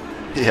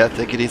 Yeah,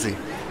 take it easy.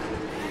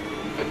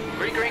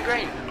 Green, green,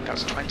 green.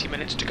 That's 20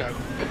 minutes to go.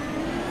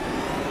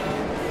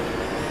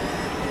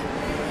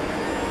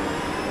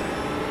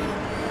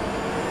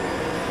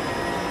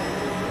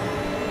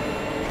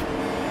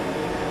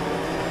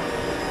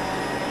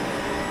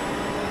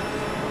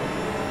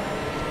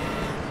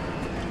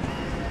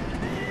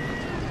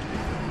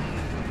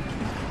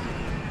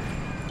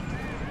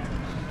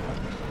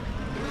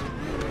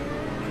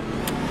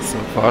 So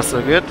far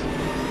so good.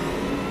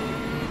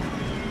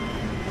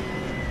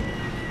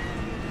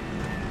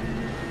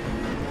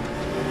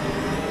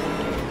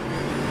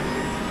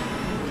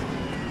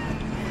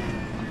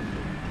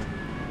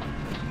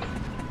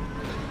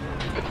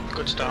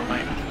 Good start,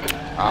 mate.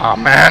 Ah,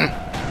 man!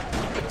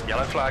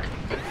 Yellow flag.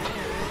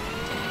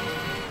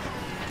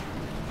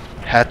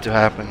 Had to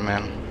happen,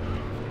 man.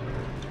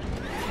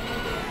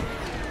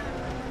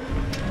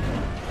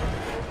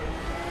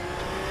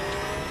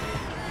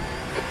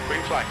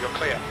 Green flag, you're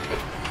clear.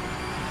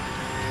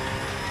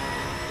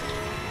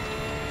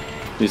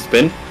 You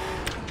spin?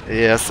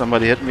 Yeah,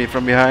 somebody hit me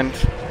from behind.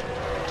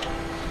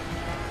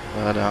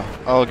 But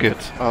all good,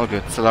 all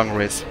good. It's a long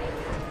race.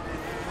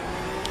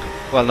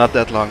 Well, not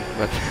that long,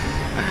 but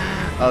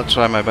I'll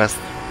try my best.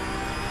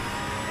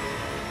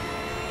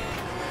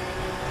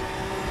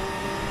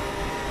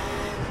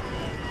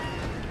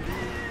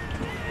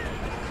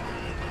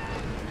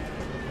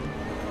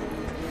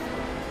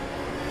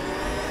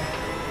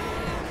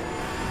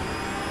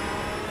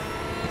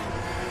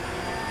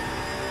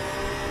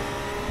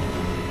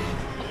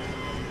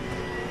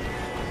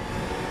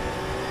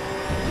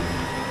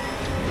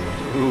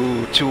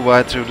 Ooh, too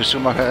wide through the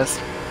Schumacher S.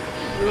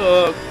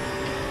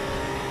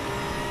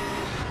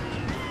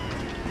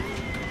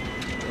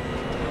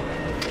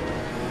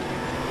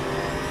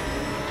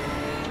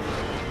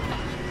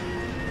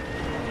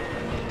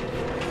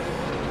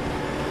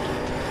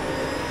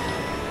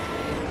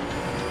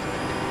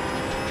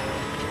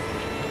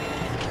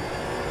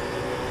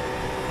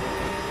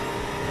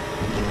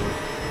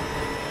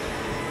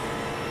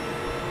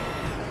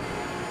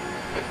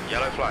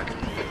 Yellow flag.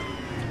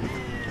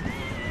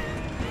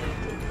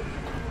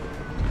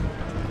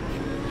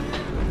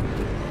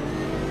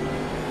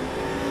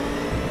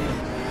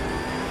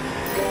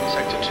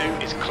 Sector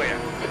 2 is clear.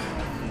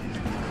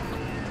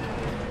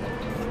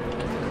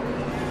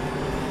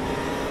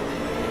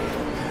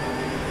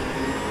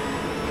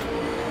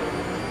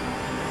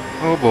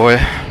 Oh boy,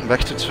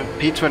 back to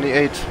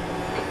P28.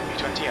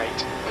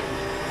 P28.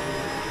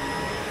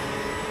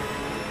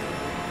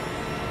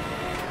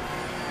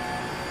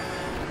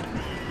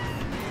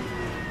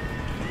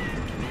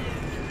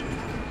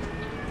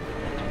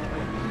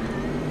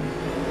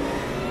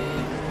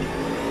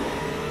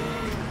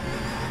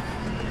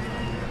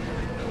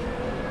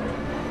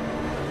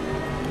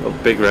 Oh,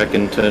 big wreck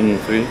in turn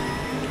 3.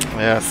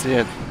 Yeah, I see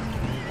it.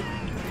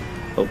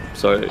 Oh,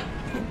 sorry.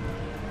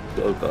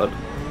 Oh god.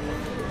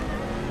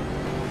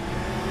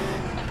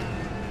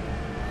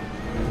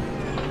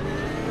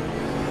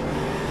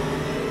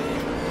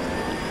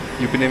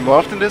 You've been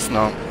involved in this?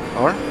 No.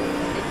 Or?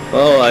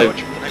 Oh, I George,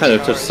 next kind of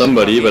car touched is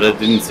somebody, but I P2.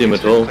 didn't see him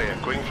at all. Clear.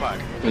 Green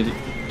flag. Maybe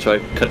try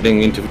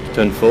cutting into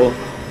turn 4.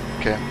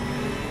 Okay.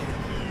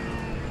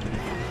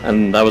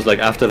 And that was like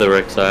after the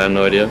wreck, so I had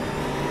no idea.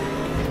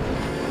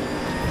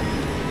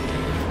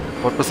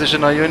 What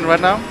position are you in right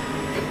now?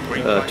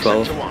 Green flag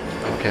 12. sector 1.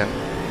 Okay.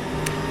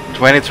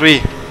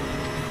 23.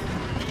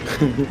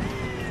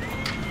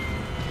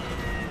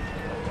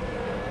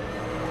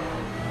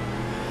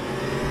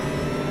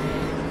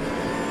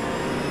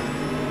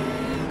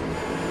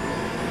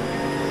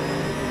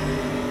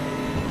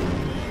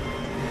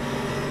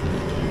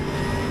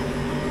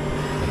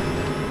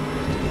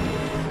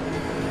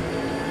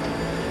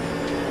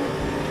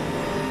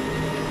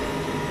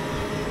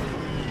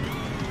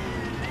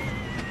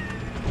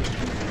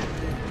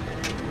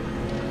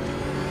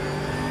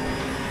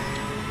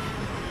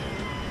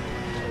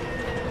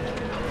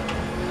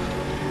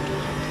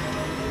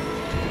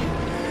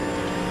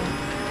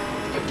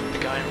 The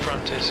guy in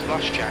front is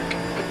Flash Jack.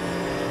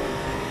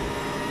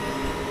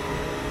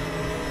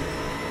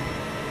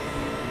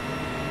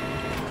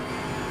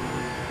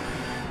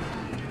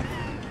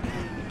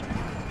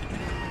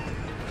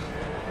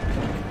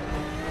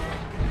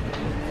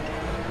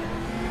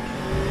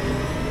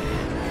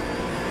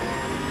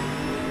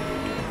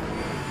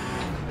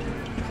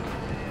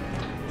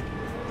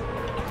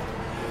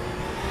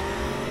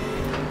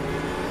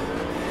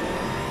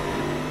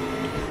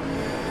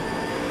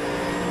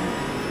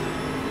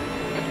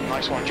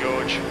 Nice one,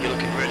 George. You're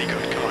looking really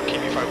good. Come on,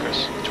 keep your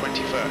focus.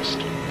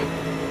 21st.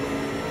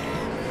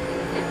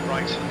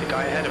 Right, the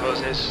guy ahead of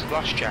us is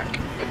Splash Jack.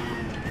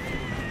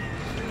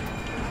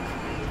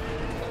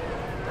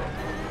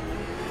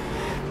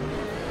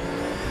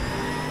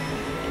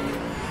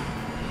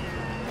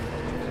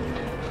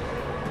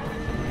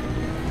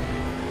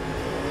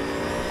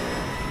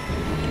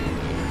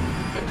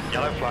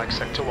 Yellow flag,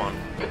 sector 1.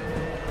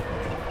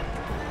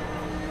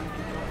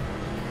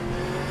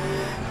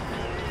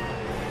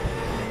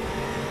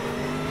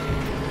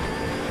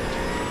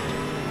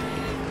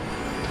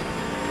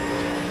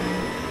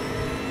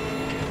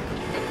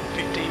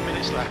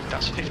 Left,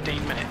 that's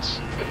 15 minutes.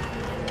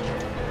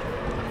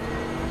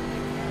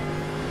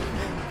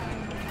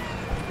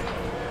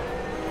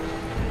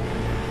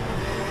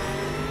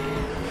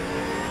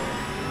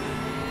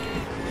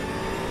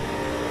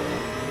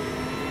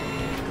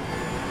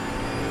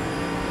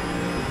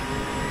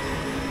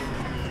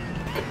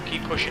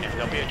 Keep pushing him,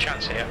 there'll be a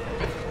chance here.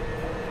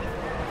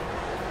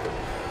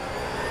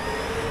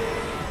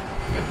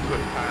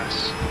 Good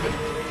pass.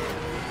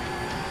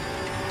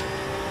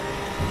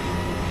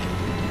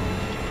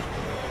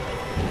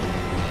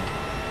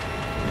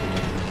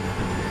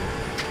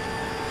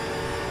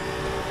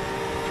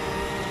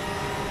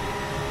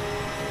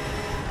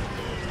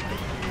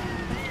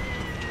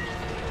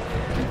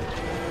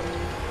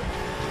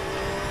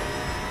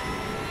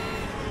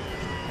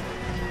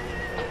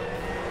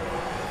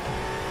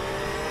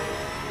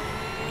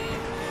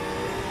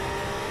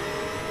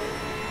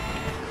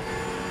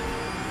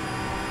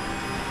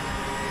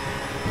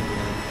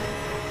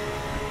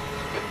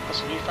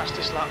 That's a new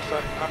fastest lap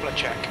for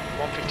Pavlicek,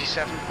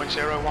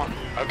 157.01.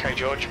 Okay,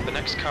 George, the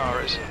next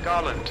car is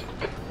Garland.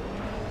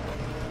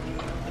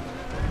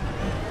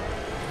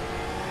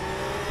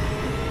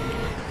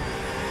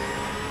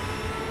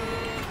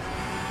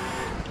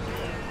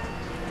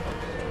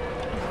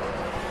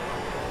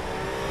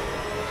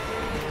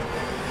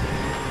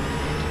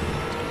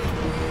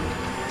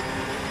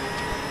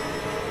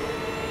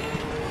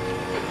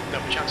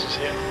 Chances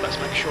here, let's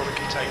make sure we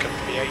can take them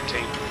for the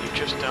 18. You've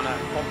just done a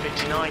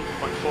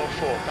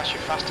 159.44, that's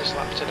your fastest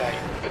lap today.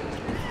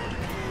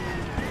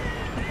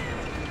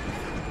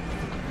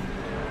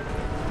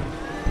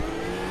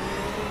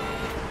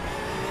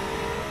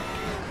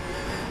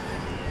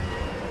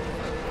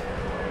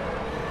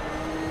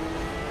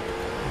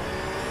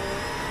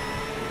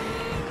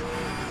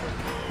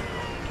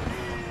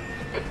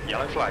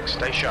 Yellow flag,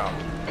 stay sharp.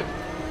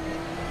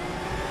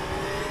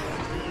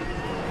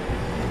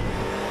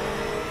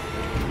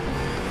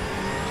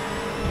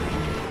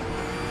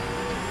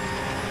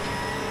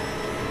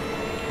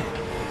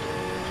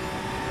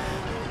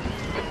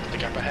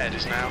 Gap ahead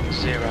is now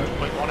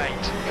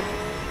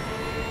 0.18.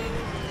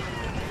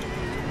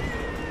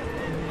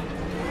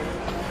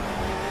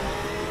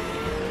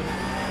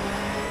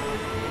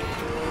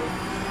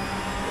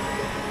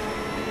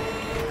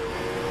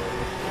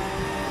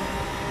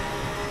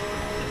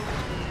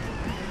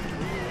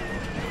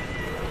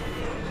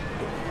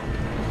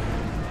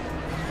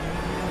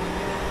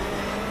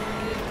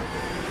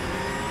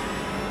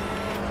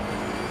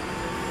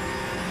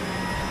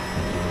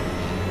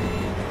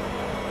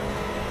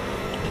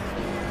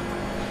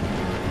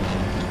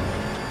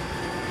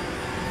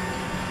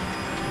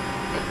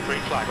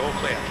 Green flag, all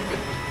clear.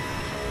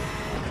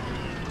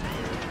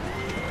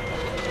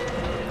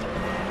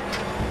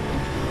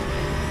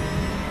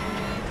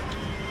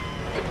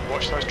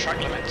 Watch those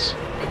track limits.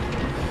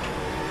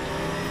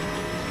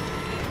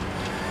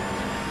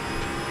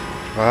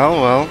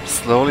 Well,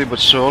 slowly but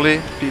surely,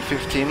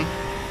 P15.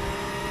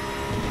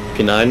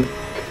 P9.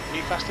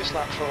 New fastest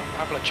lap for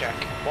Pavlicek,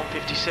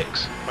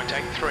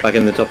 156.83. Back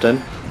in the top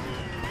 10.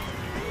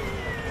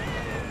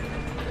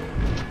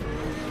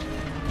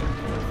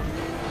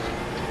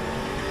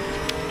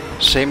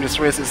 Shame this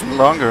race isn't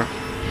longer.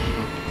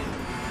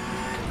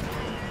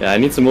 Yeah, I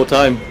need some more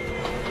time.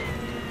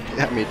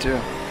 Yeah, me too.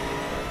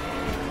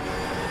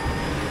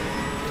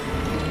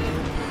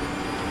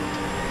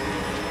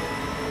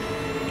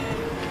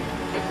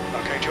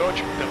 Okay,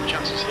 George, there are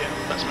chances here.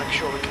 Let's make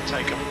sure we can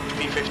take them.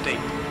 P15.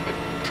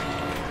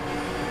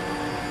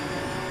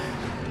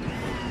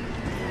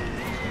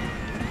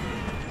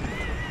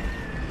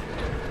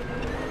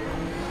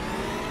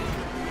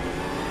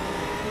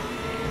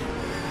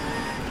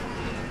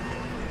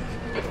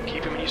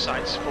 Keep him in your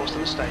sights, force the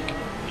mistake.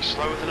 He's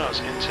slower than us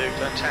into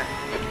turn 10.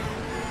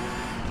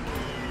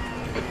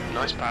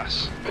 Nice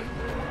pass.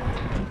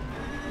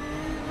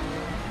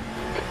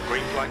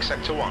 Green flag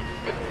sector 1.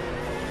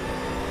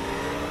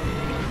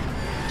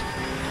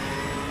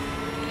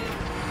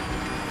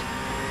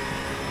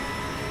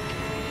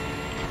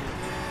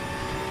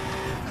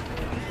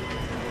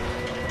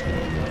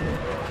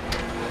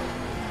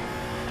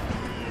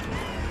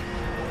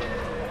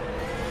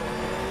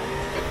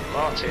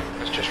 Martin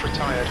has just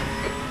retired.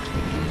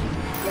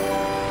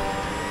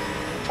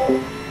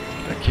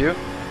 Thank you.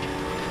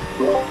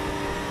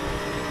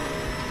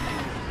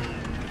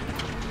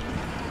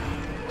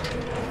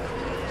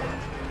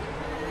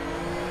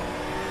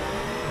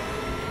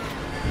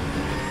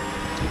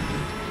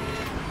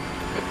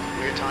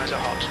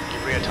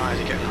 tyres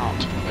are getting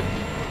hot.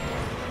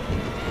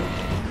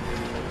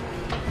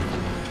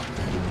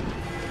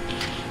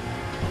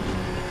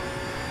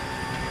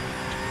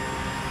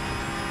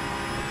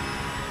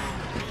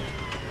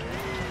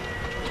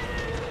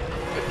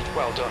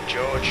 Well done,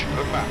 George.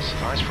 Good pass.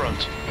 Nice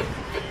front.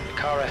 The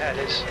car ahead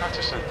is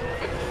Patterson.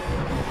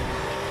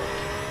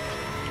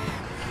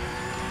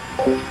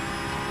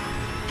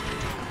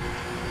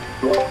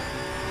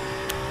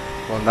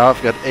 Well, now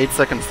I've got 8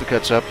 seconds to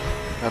catch up.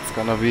 That's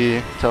gonna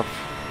be tough.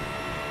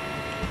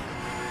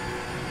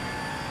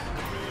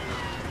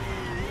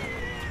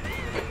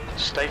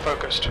 Stay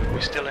focused.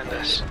 We're still in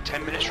this.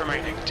 10 minutes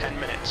remaining. 10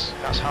 minutes.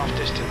 That's half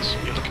distance.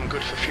 You're looking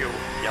good for fuel.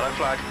 Yellow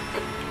flag.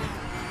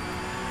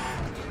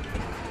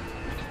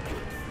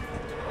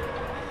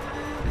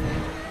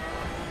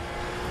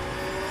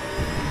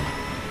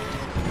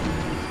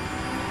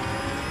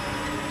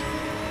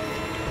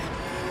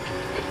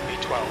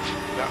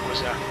 That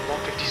was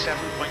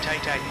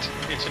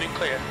 157.88. Incident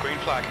clear. Green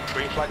flag.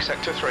 Green flag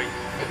sector 3.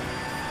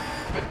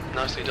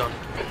 Nicely done.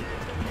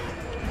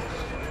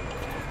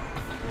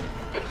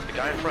 The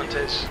guy in front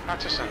is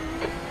Patterson.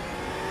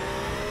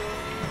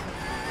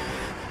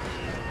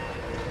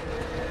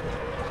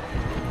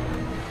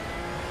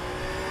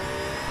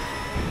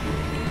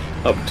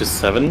 Up to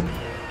 7.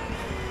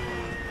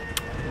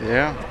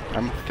 Yeah,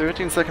 I'm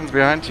 13 seconds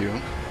behind you.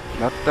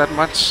 Not that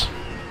much.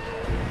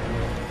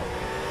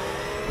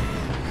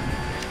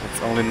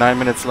 It's only 9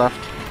 minutes left.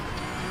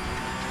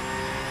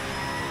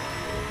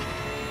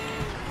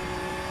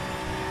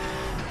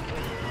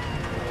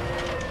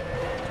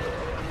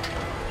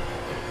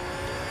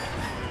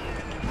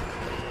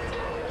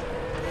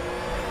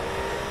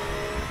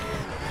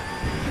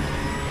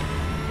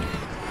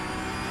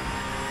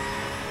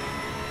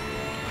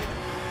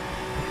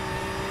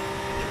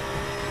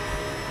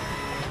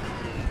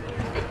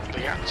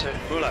 To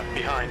Muller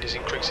behind is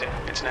increasing.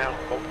 It's now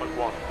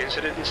 1.1.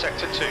 Incident in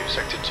sector 2.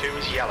 Sector 2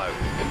 is yellow.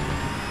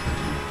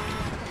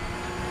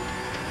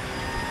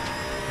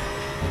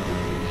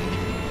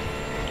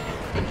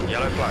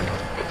 Yellow flag.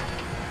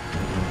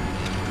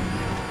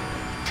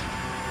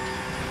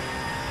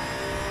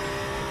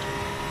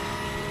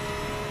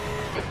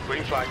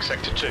 Green flag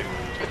sector 2.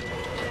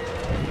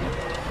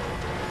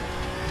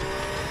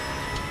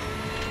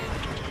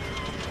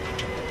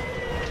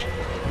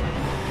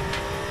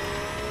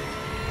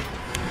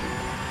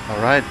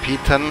 Alright,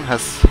 P10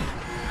 has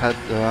had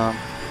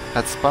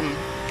spun.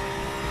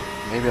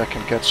 Maybe I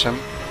can catch him.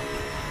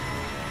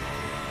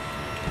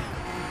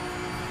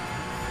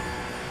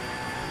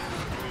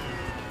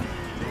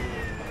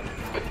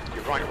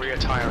 Your right rear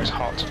tyre is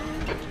hot.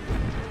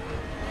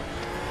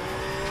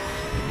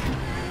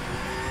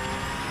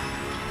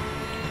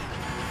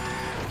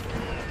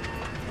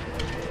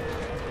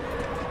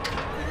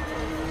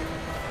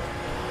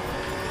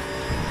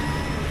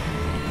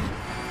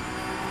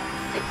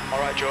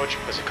 Alright George,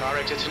 there's a car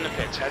exiting the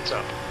pits, heads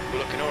up. We're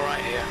looking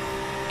alright here.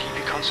 Keep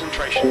your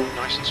concentration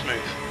nice and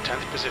smooth.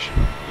 10th position.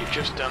 You've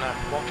just done a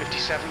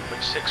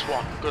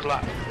 157.61. Good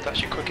lap. That's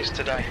your quickest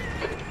today.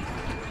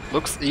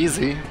 Looks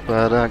easy,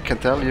 but I can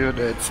tell you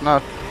that it's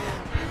not.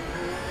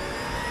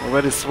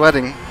 Already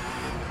sweating.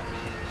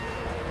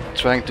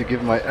 Trying to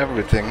give my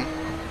everything.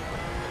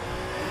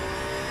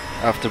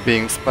 After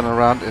being spun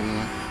around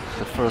in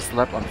the first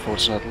lap,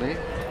 unfortunately.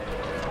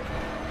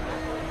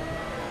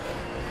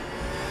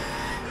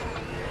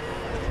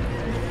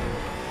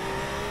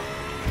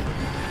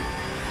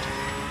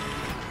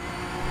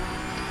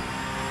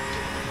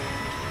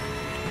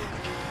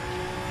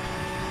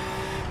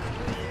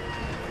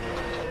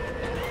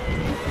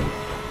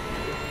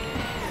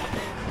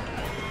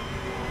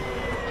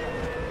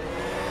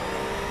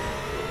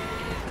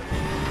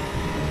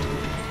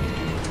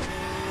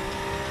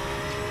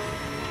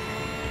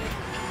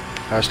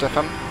 Hi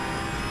Stefan.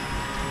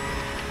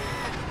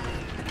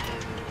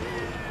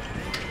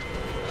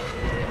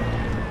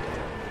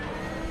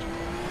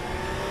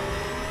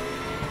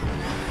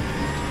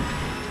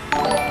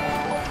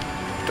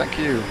 Thank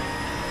you.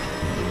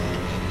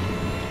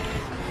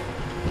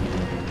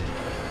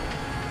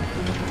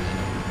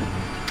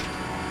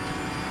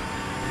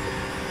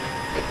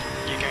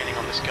 You're gaining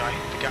on this guy.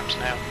 The gap's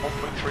now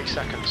 1.3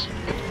 seconds.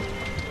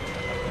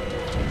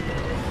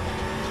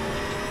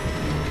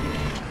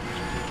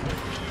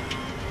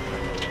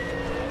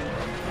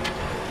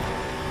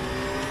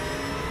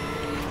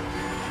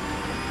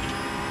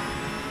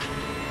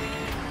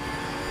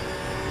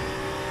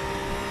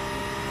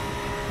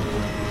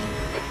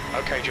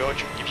 Okay,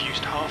 George, you've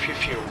used half your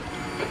fuel.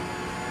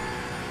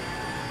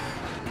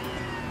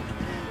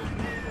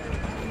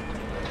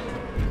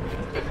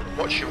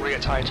 Watch your rear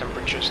tyre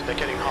temperatures, they're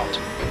getting hot.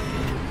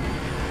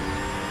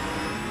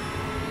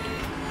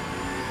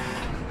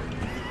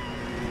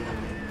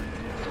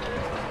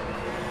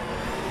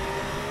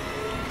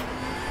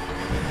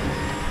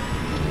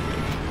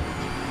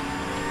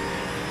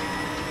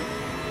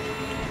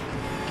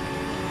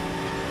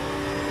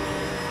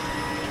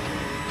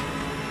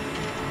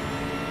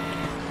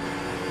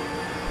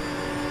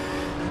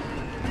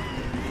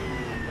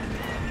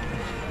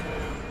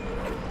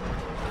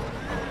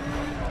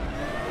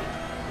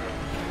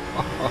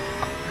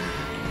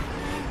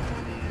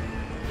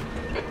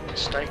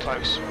 Stay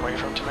close, wait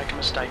for him to make a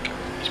mistake.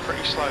 He's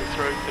pretty slow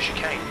through the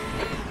chicane.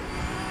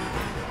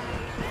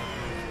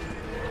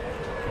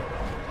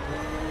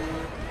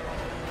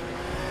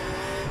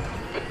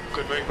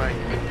 Good move, mate.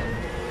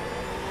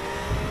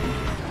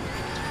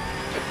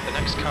 The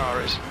next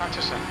car is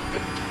Patterson.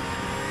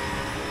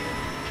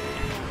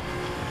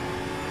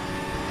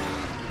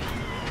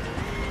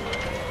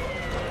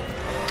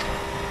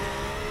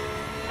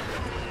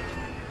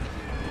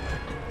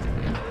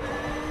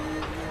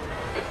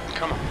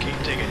 Come on, keep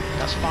digging.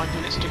 That's 5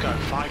 minutes to go.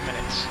 5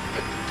 minutes.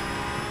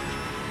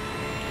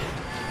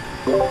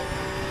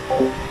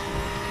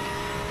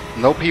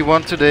 No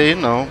P1 today,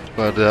 no,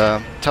 but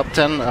top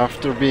 10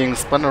 after being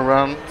spun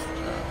around,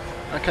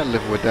 I can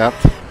live with that.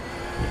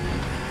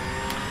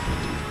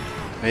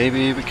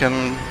 Maybe we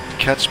can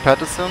catch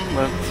Patterson,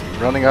 but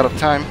running out of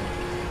time.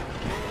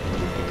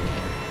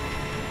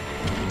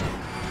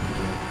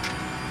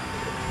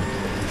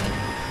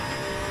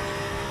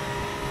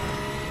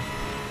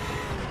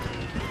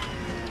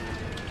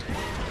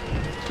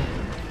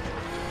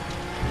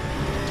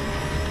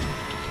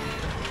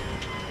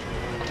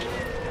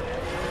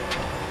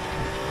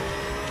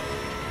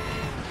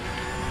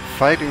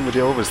 Fighting with the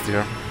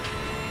oversteer.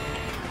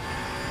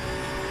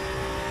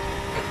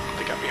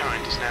 The gap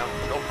behind is now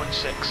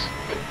 0.6.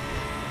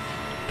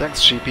 Thanks,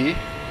 Sheepy.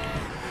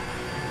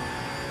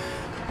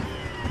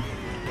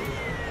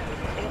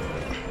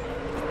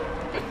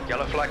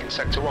 Yellow flag in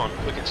sector 1.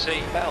 We can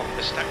see Bell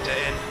has stacked it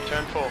in.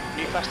 Turn 4.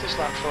 New fastest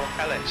lap for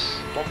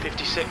Ellis.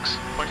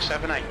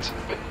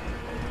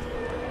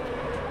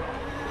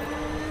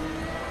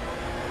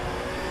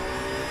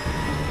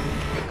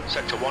 156.78.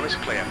 Sector 1 is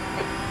clear.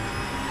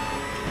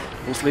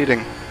 Who's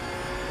leading?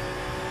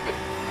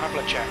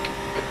 Havlicek.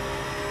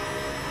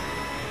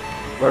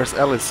 Where's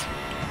Ellis?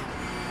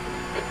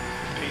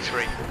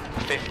 P3.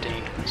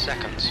 15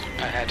 seconds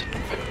ahead.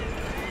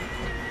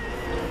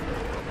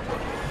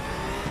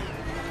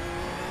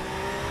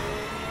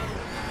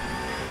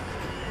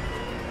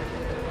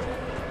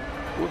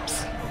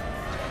 Whoops.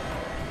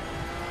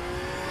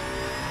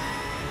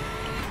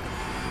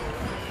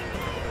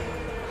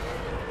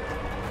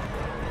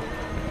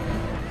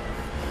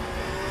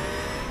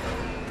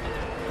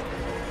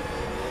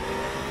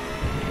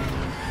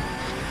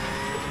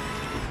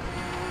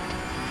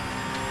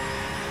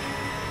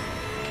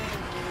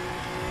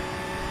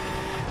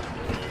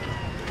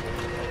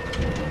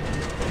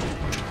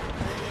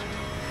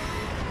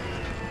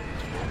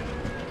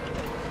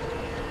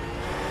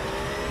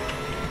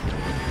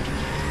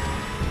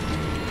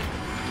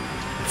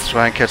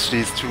 Try and catch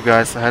these two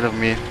guys ahead of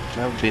me.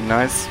 That would be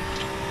nice.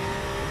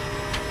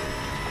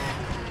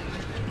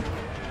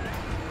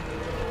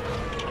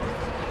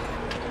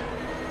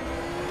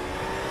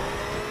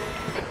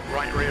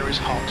 Right rear is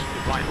hot.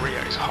 Right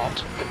rear is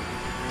hot.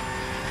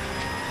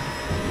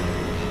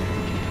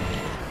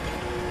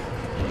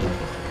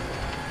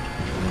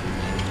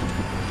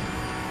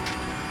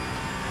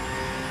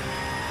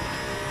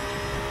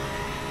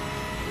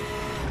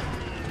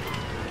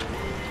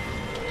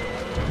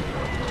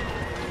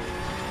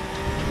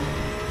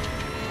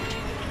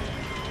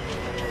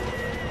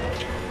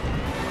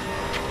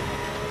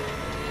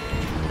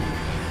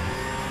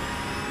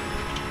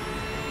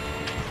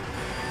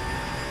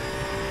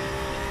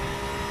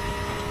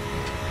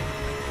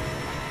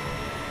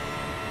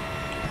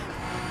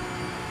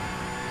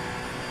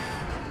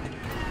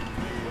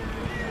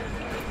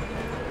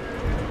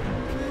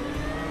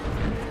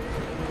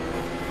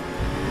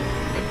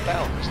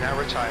 Bell is now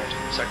retired.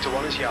 Sector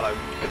 1 is yellow.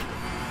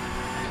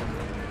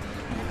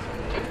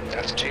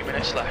 That's 2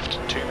 minutes left.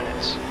 2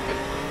 minutes.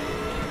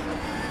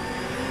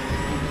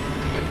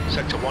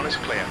 Sector 1 is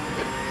clear.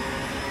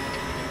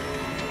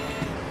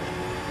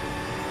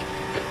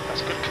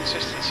 That's good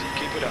consistency.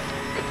 Keep it up.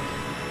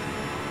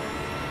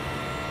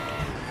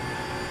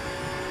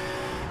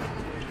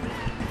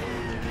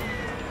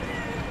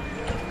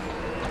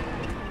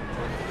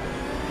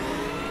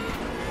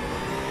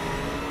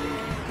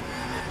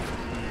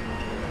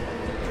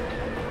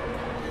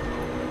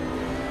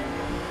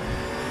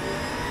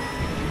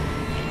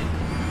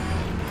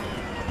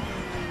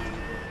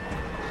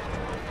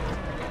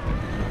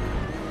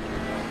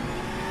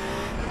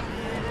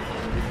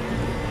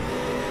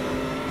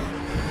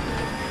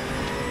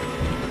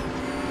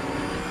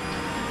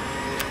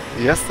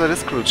 Yes, that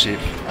is crew chief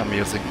I'm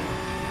using.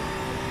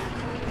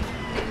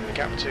 The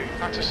gap to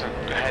Patterson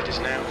ahead is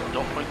now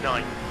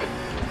 0.9.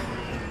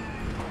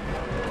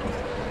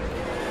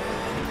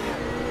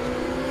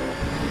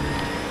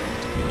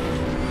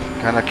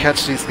 Can I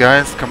catch these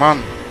guys? Come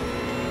on.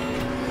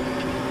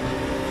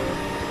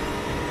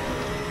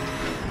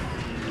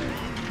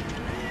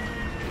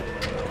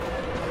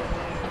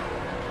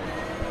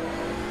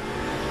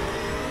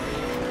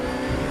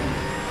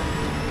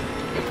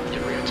 The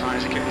rear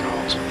tyres are getting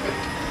hot.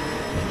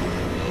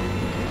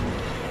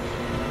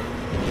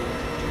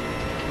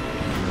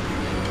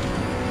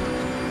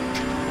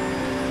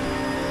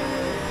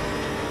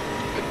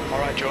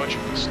 Alright George,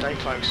 stay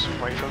close,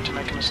 wait for him to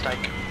make a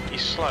mistake.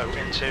 He's slow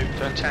into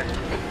turn 10.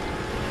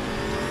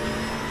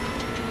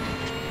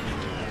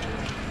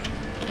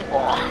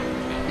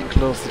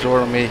 close the door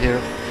on me here.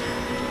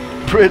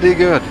 Pretty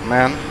good,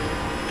 man.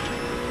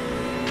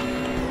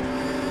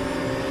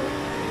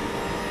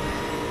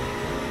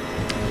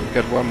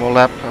 Got one more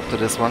lap after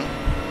this one.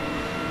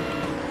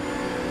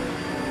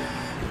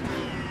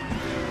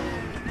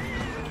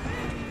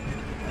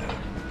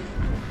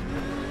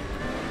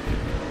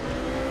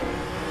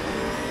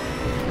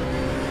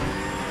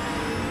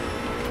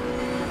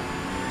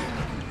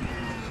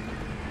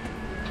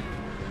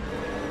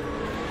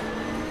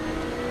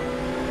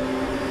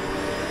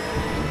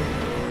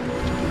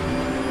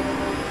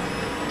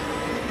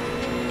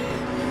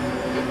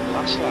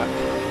 Last lap.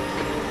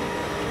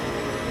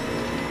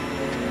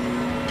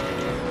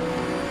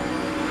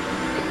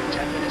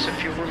 Of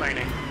fuel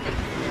remaining.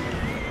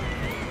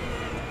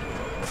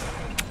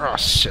 Oh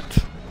shit.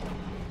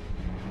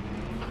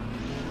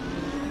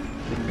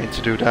 Didn't mean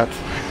to do that.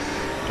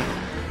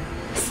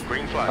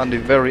 Green flag. On the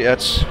very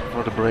edge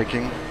for the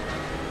braking.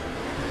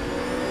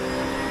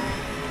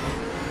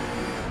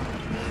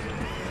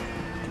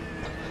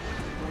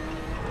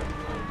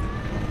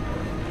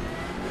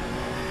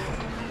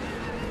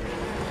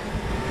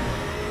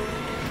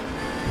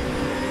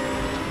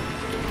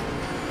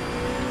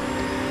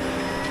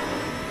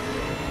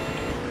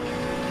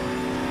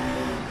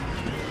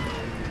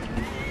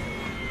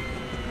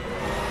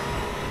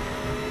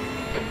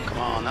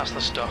 That's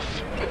the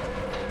stuff.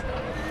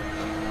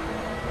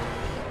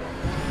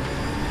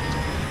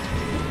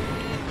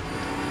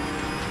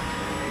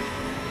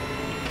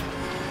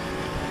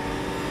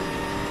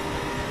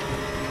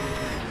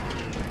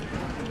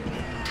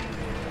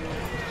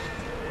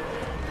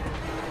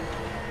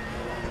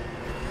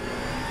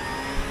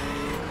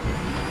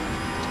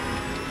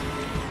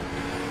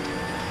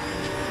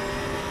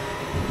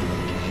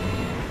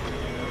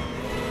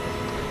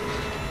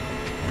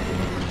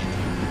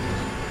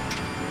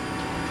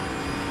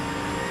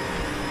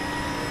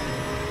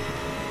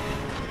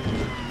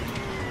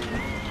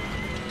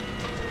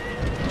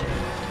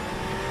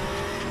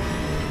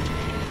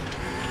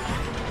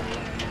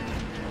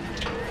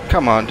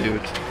 Come on,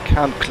 dude.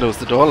 Can't close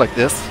the door like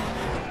this.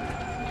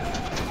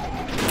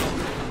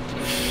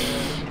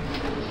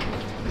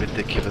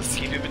 Ridiculous.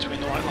 Keep it between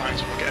the white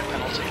lines, we'll get a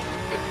penalty.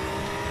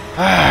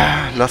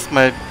 Lost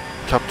my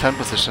top 10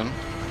 position.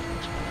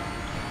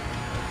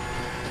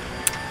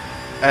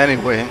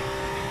 Anyway.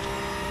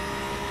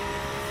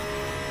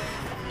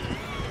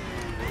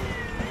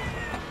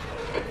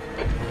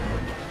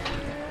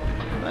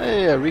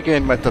 Hey, I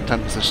regained my top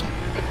 10 position.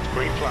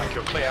 Green flag,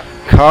 you're clear.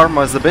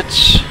 Karma's a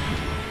bitch.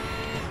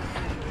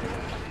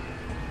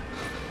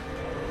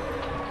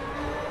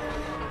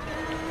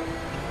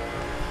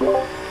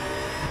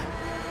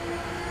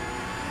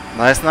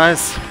 Nice,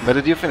 nice. Where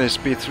did you finish?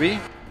 P3?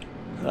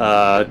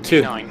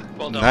 2. 9.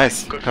 Well done.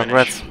 Nice. Good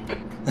Congrats.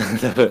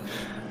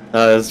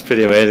 That's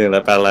pretty amazing,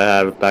 that battle I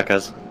had with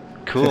Bacchus.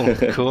 Cool,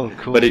 cool,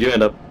 cool. Where did you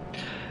end up?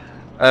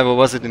 What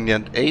was it in the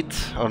end?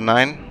 8 or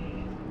 9?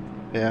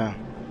 Yeah.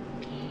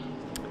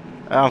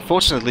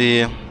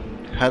 Unfortunately,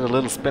 had a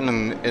little spin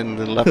in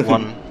the lap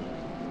 1.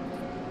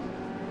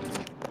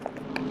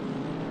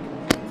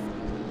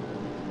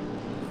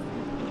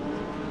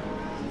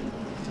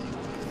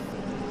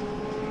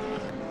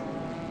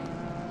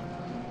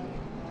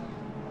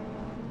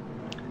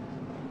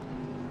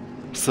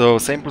 So,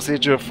 same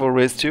procedure for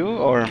race 2,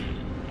 or?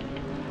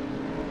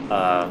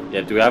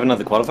 Yeah, do we have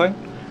another qualifying?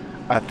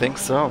 I think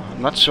so.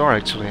 I'm not sure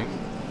actually.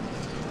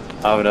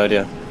 I have no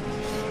idea.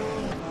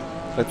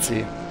 Let's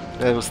see.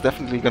 There was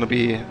definitely gonna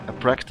be a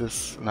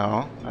practice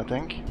now, I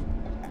think.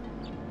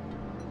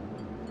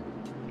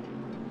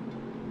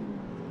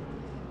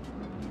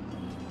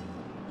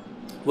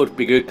 Would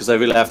be good, because I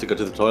really have to go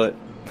to the toilet.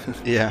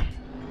 Yeah.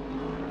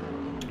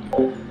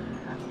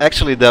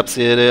 Actually, Dubs,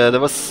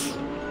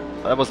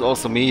 that was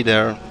also me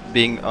there,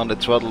 being on the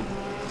throttle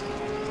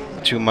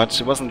too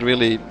much. It wasn't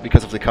really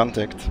because of the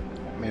contact.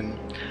 I mean,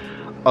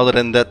 other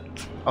than that,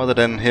 other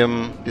than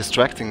him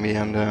distracting me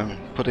and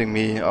putting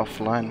me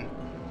offline.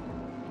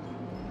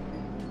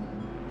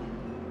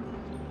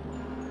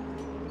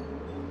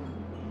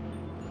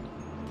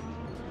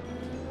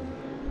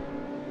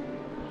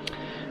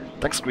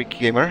 Thanks, Greek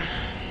Gamer.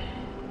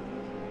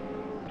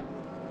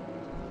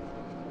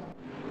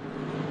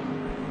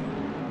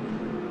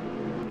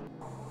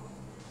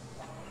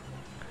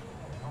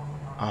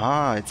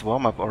 Ah, it's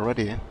warm-up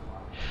already.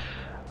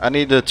 I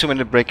need a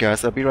 2-minute break,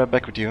 guys. I'll be right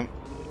back with you.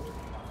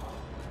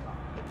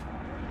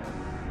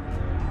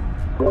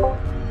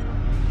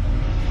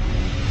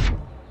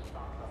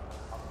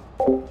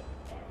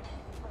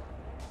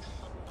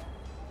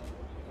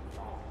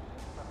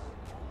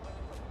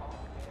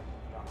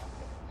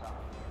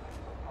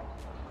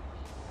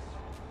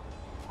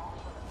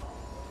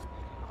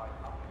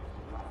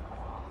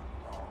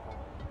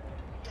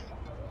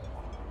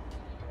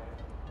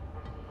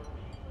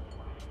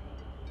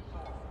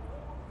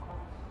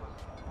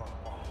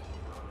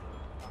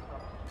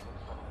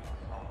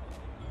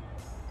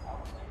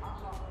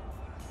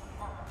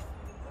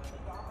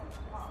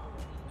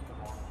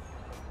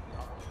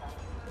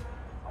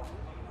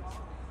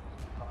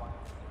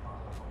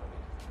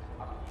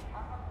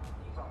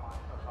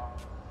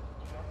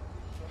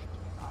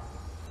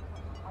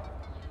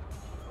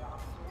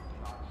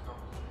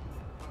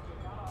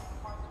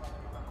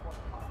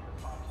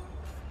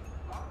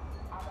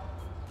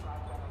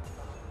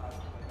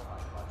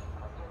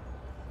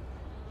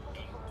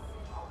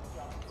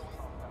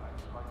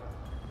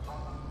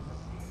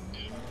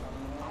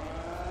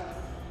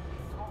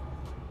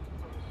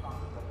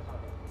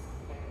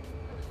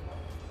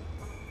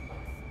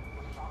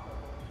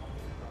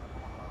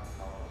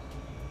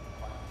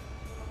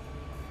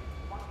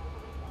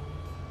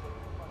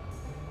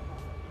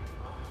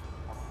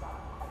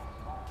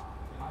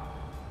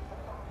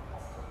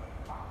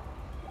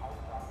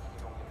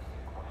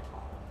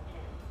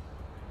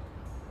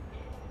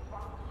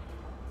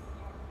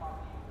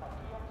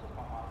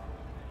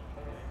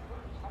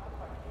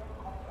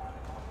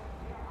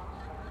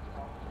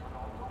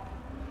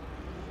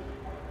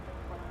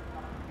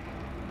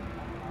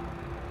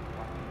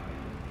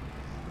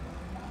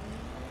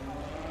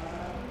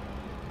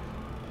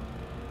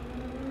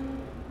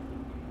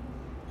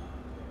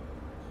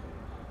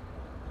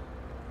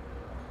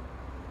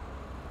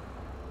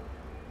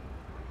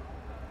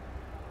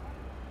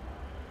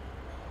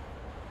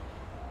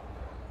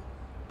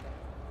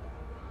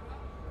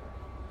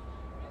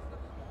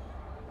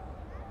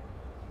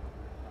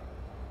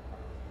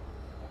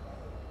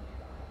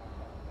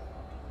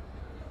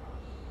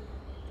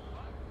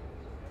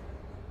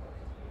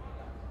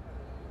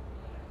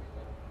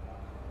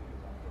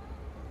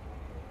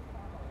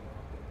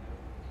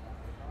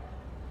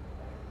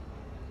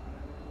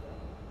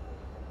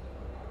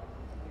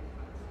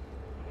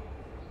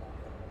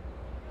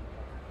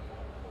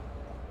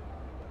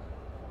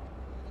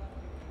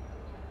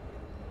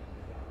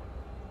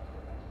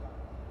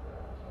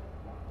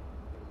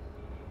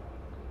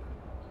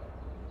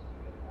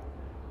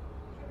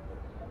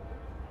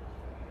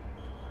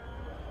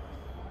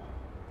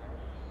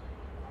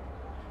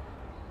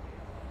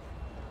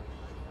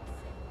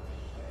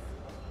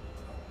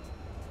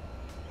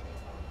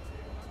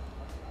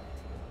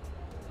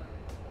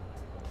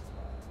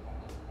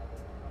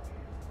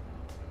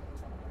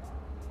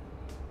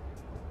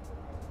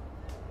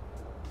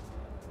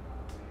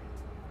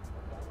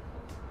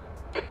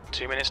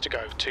 2 minutes to go,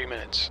 2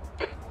 minutes.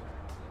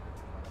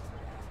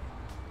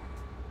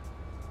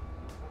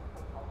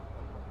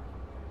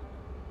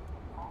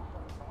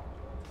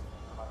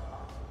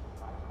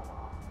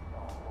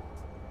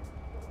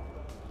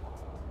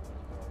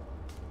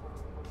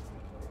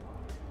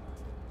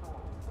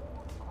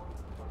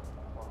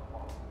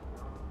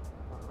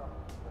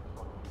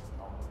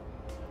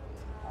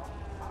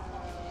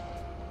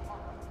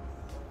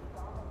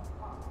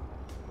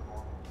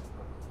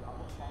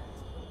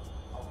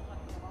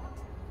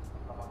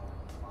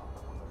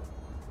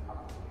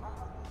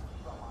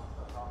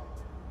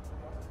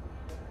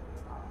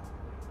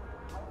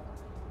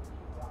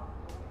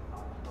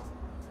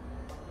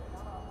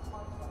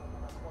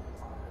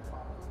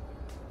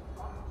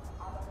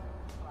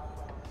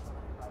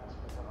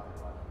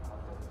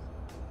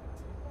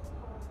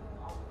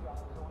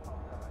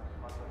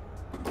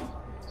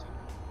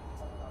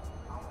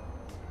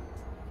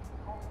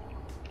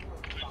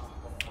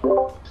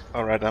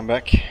 Alright, I'm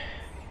back.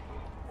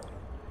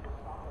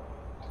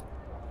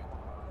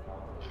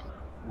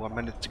 1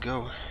 minute to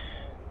go.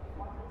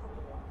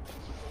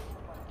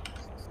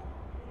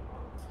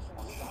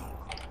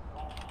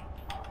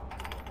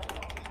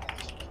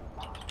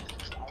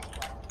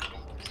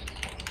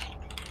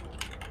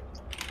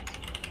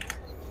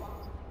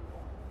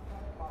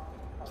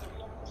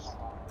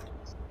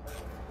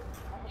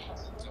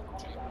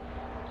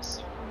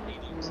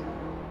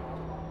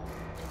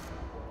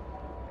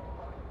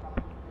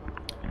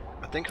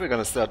 I think we're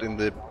gonna start in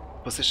the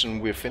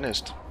position we're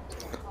finished.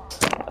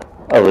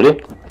 Oh,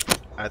 really?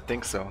 I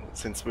think so,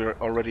 since we're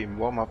already in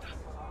warm-up.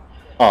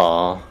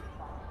 Aww.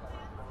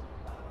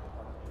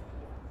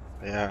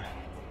 Yeah.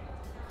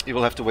 You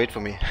will have to wait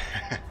for me.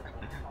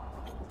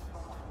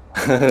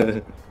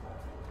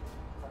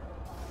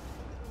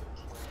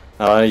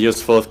 I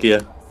use 4th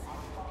gear.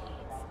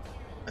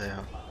 Yeah.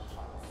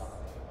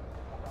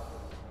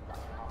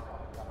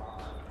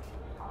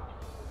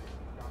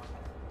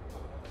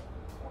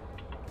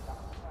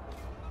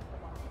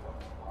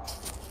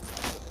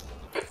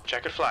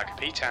 Checkered flag,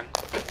 P10.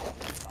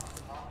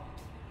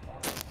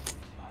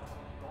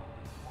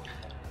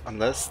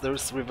 Unless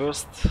there's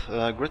reversed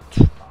grid,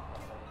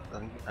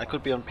 then I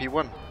could be on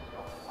P1.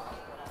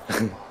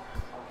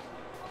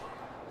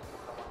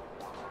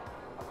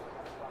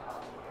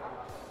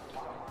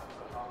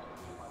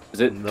 Is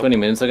it Nope. 20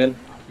 minutes again?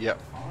 Yeah.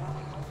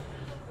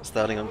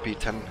 Starting on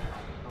P10.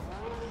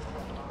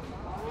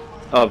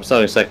 Oh, I'm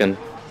starting 2nd.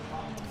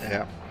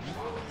 Yeah.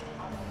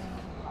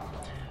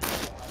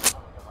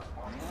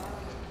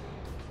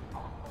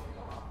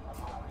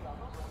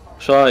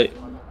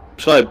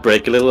 Shall I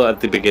break a little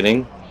at the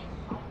beginning?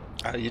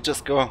 You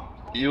just go.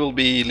 You will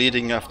be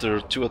leading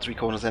after 2 or 3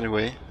 corners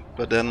anyway,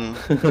 but then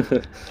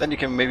then you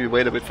can maybe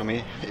wait a bit for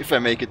me if I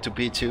make it to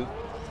P2.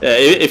 Yeah,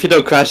 if you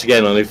don't crash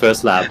again on the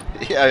first lap.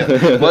 Yeah,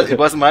 well, it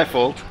wasn't my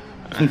fault.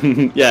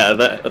 Yeah,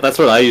 that's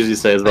what I usually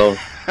say as well.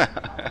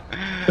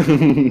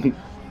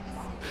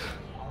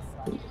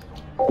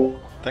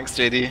 Thanks,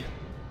 JD.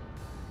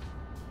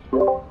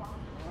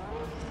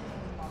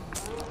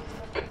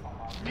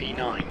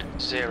 P9,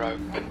 0.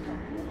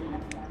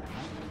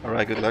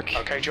 Alright, good luck.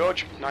 Okay,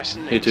 George, nice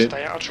and You neat. too.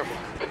 Stay out of trouble.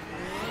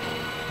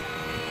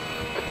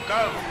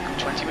 Go!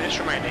 20 minutes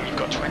remaining. You've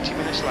got 20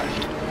 minutes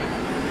left.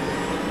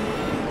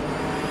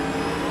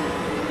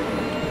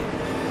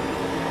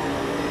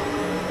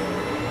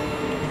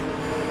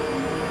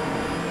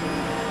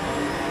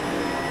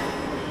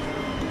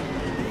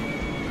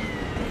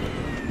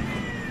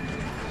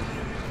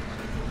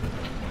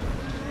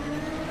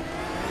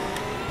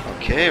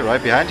 Okay,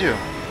 right behind you.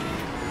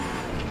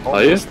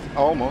 Are you?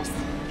 Almost.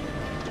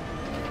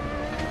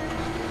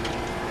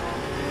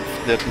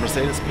 That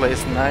Mercedes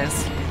plays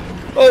nice.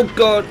 Oh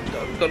god,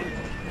 I'm gonna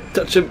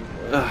touch him.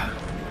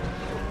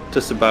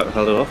 Just about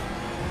held it off.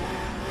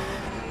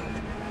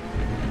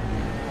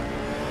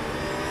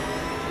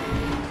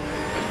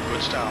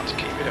 Good start.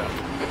 Keep it up.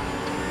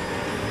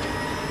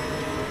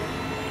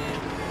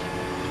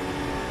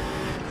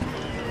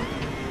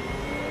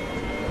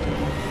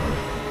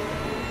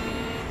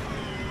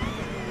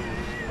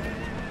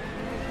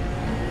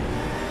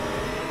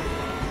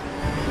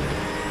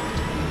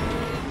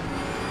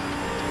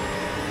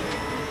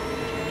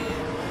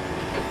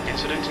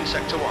 Incident in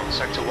Sector 1.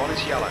 Sector 1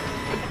 is yellow.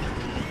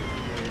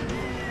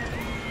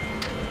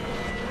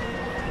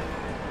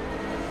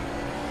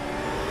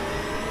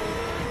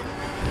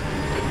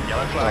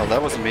 Yellow Oh, flag.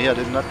 that was me. I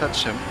did not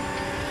touch him.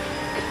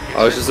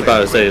 I was just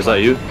about to say, is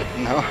that you?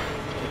 No.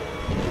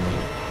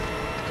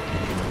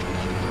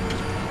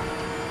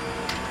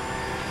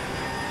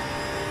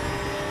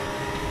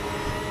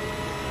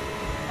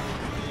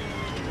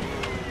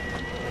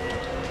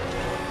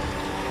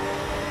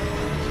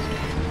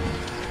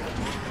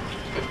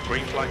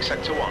 Green flag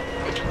Sector 1.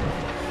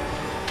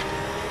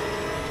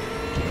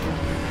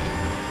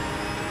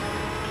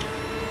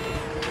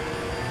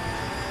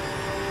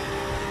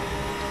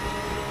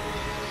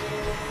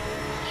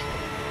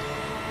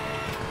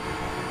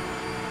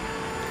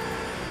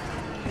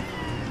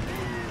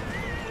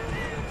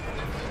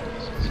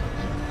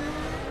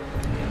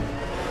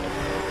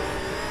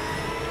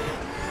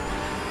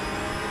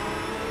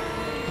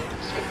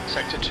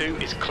 Sector 2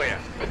 is clear.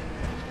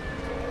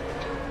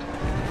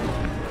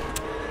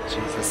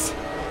 Jesus.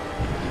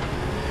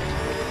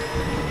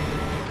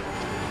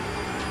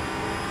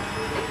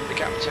 The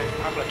gap to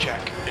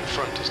Havlicek in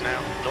front is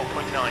now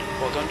 0.9.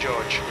 Well done,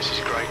 George. This is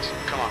great.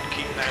 Come on,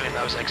 keep nailing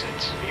those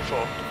exits.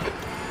 V4.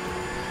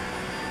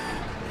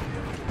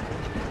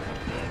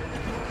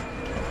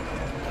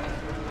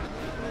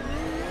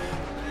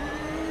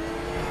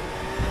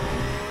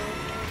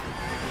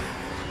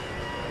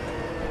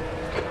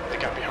 The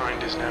gap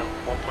behind is now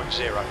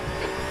 1.0.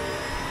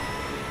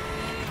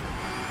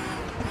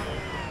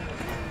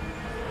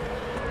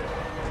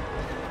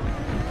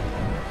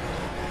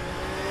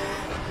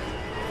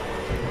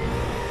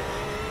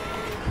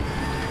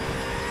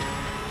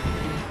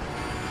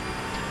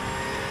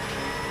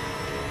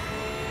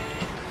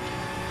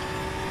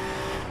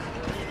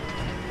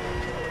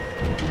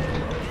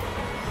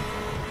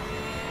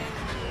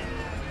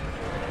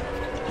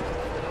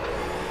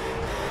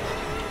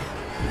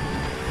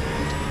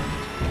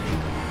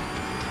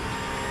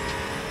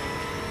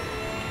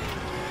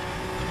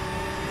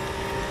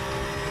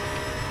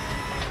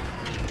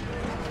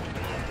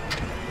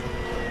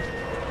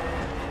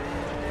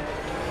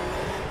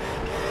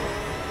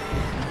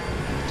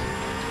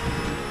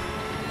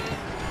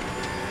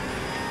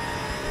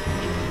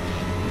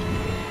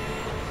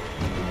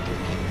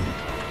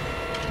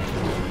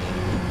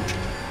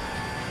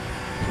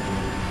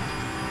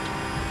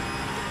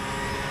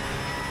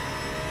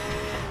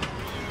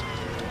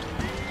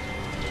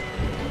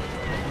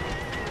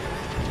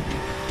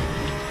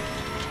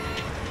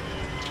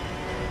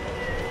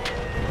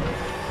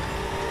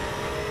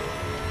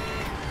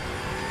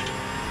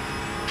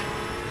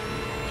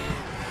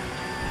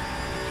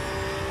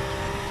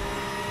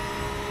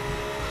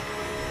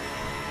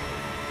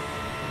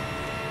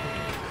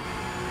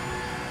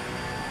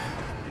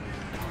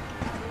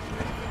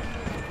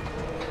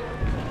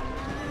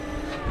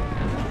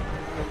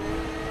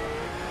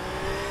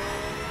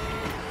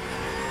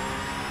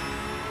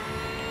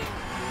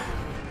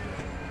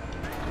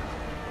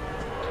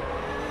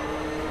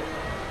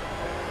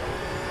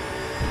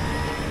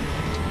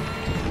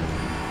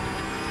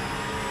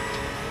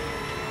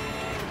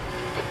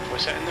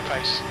 Setting the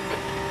pace.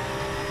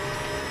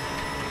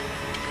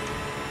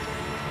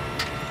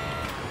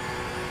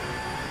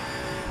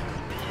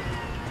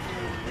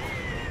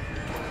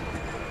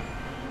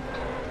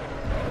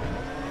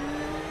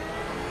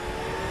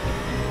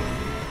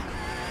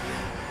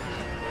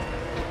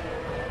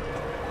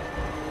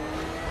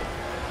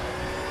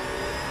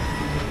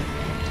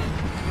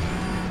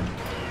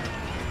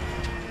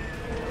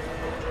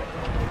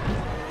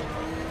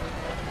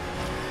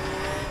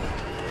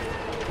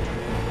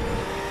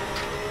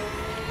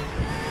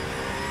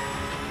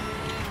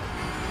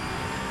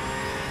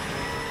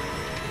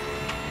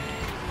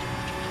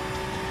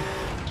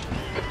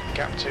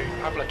 Gap to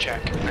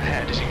Havlicek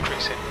ahead is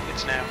increasing.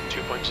 It's now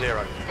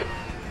 2.0.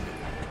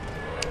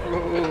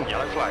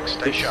 Yellow flag,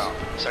 stay sharp.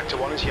 Sector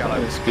 1 is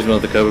yellow. Excuse me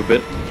on the curb a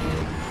bit.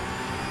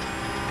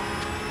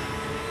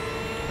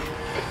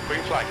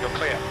 Green flag, you're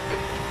clear.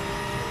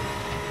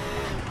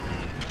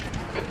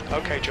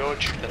 Okay,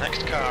 George, the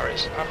next car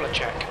is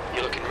Havlicek.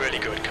 You're looking really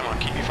good. Come on,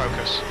 keep your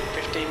focus.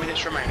 15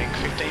 minutes remaining,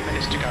 15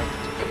 minutes to go.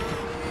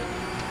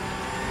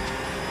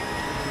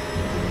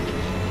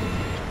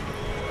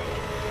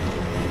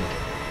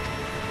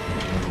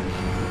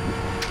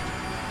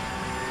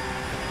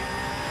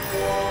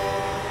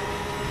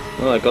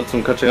 Well, I got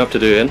some catching up to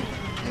do in.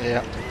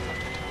 Yeah.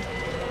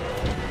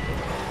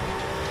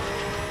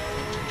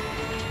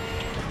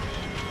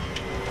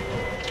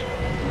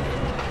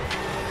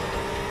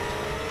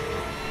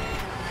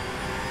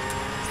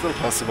 Still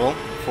possible.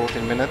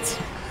 14 minutes.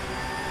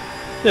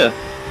 Yeah.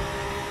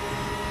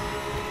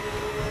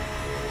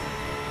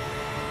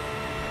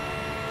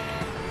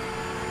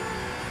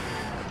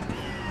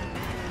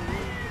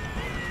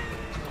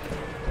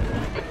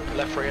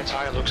 Left rear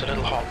tyre looks a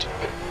little hot.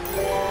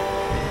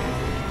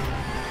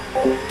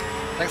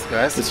 Thanks,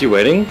 guys. Is he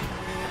waiting?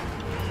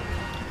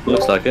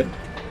 Looks like it.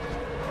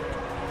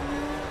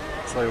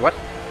 Sorry, what?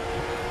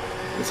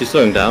 Is he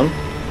slowing down?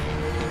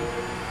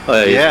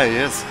 Oh yeah, Yeah, he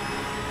is.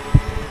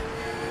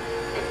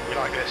 We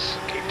like this.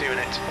 Keep doing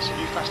it. That's a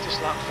new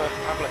fastest lap for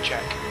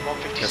Havlicek.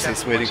 157.03. Guess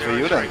he's waiting for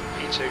you then.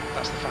 P2,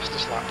 that's the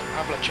fastest lap.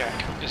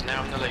 Havlicek is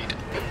now in the lead.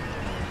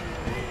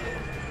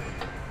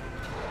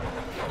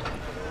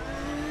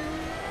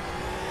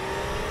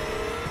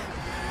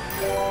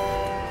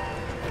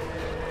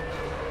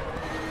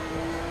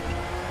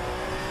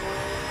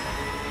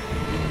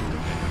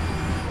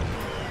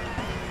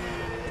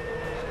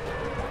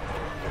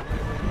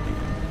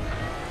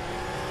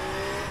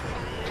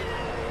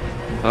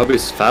 I hope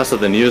he's faster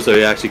than you so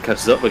he actually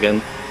catches up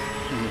again.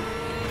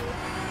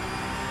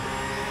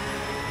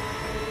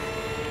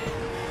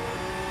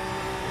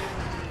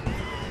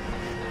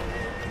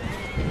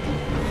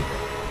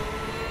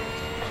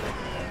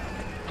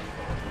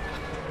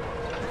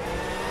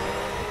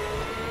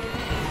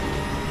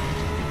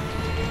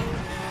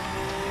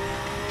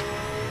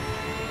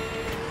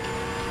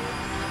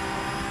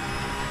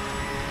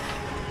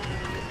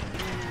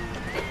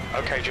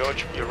 Okay,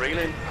 George, you're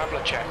reeling.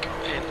 Pablo check.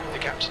 In. The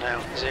gap's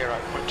now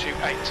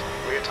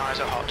 0.28. Rear tyres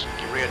are hot.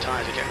 Your rear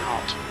tyres are getting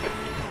hot.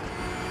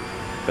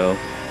 Go.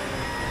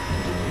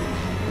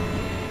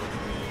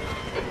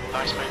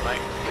 Nice move,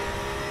 mate.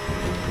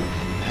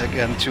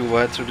 Again, too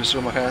wide through the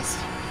Schumachers.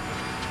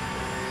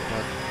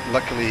 But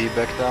luckily he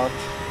backed out.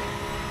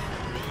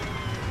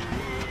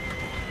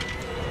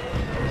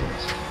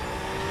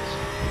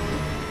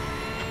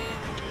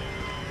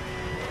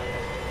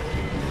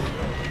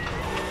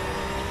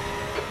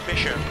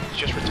 Fisher has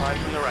just retired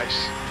from the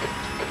race.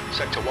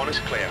 Sector 1 is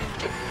clear.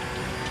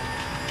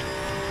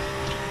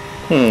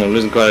 I'm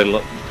losing quite a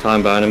lot of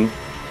time behind him.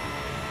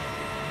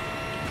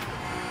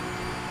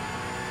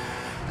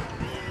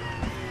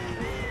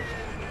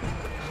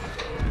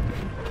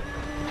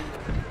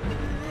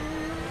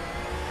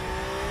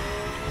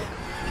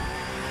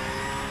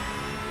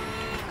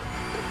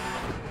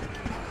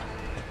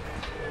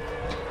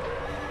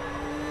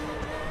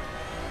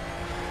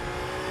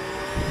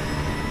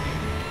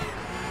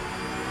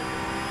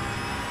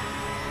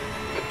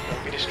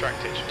 Don't be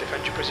distracted.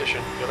 Defend your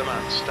position. You're the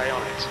man. Stay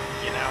on it.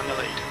 You're now in the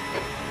lead.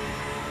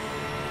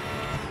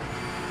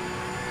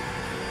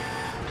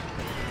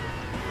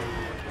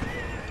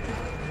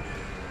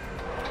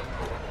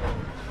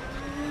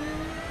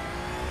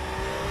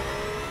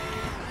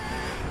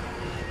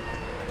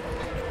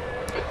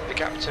 The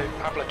gap to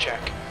Pablo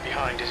check.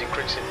 Behind is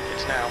increasing.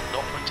 It's now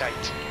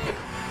 0.8.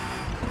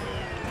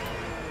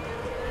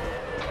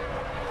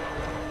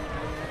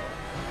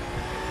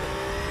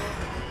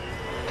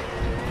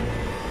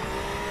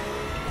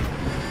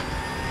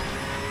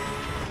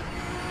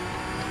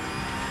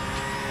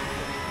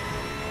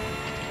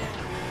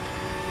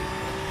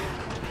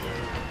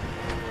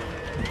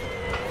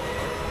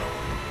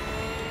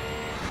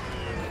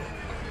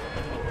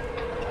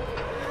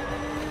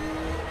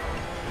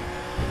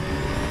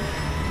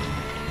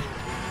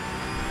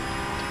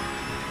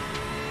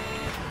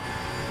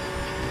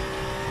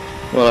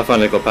 Well, I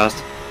finally got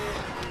past.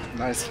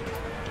 Nice.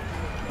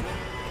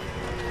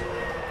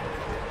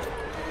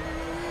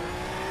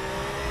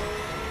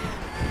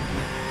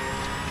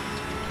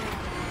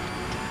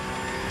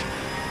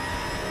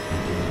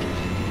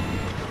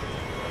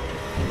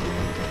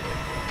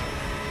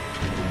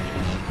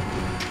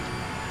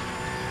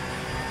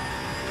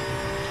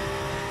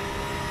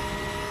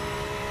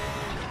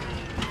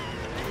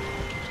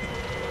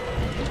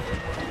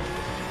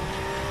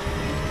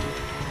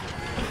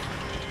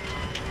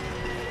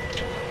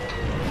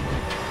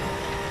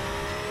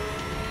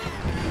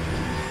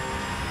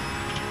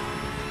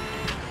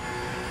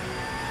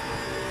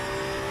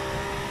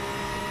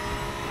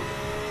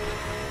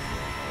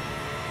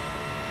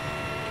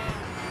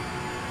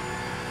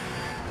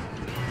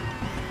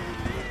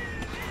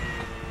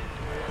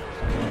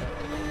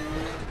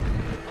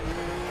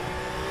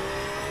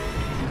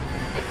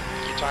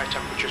 Tyre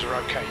temperatures are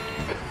okay.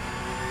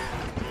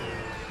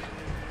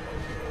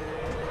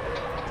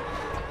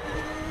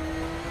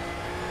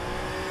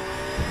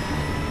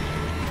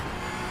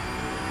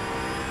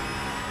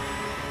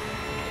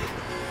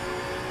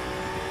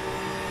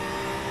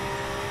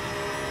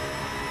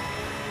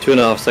 Two and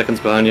a half seconds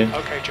behind you.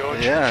 Okay,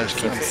 George. Yeah, just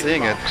keep I'm hitting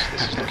seeing the it. marks.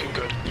 This is looking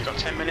good. You've got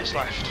 10 minutes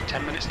left.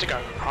 10 minutes to go.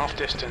 Half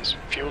distance.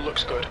 Fuel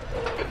looks good.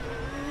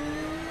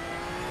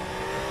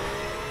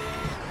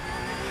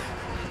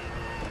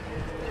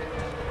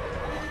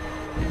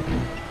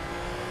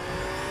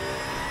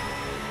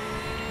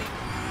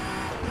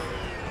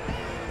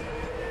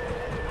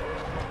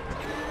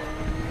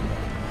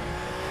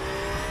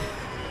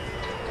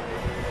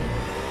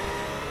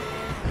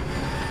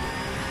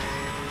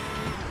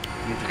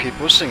 Need to keep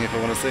pushing if I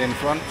want to stay in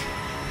front.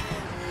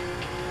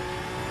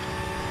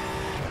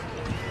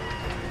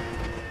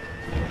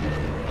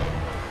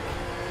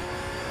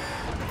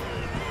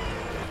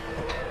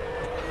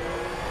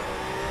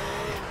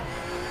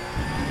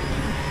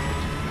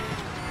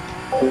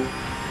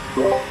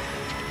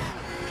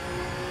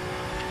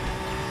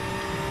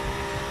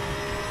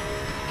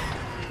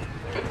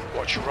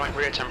 Watch your right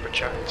rear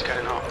temperature. It's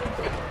getting hot.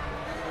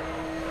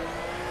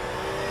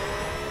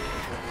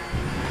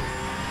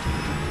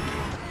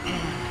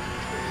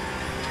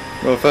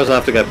 Well, first I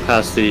have to get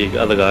past the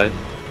other guy.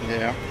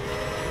 Yeah.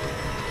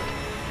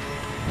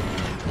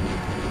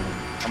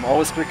 I'm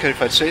always quicker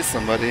if I chase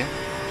somebody.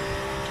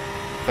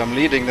 If I'm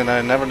leading, then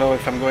I never know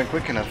if I'm going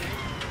quick enough.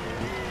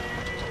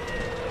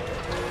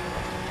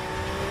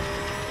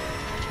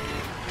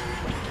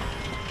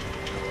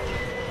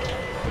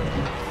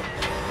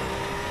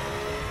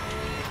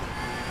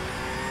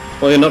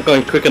 Well, you're not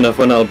going quick enough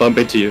when I'll bump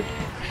into you.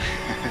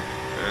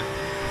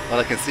 Well,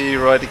 I can see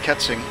you're already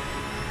catching.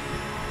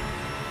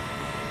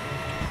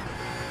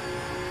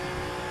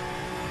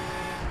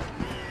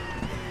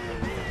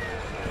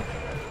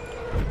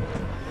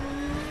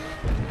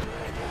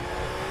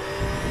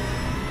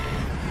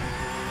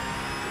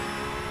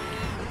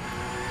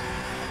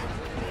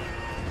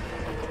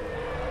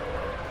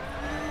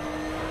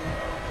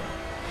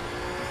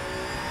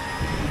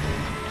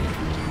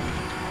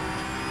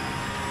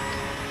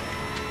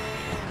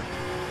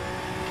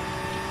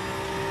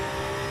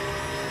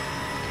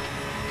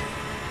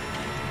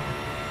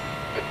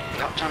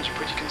 lap times are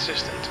pretty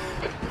consistent.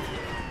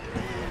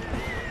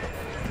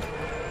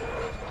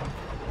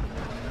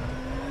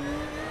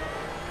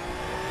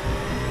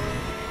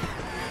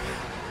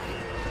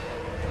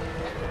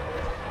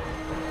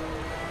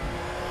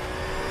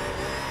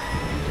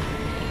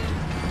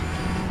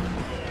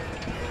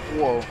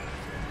 Whoa.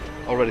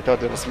 Already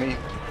thought it was me.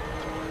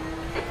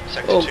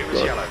 Sector Oh, 2 is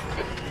God. yellow.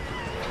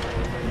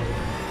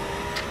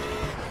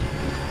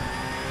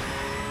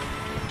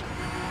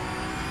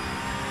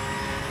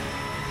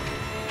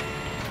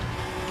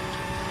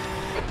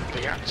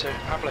 The gap to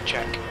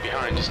Pavlicek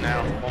behind is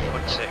now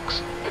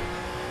 1.6.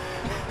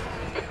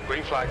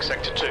 Green flag,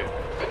 sector 2.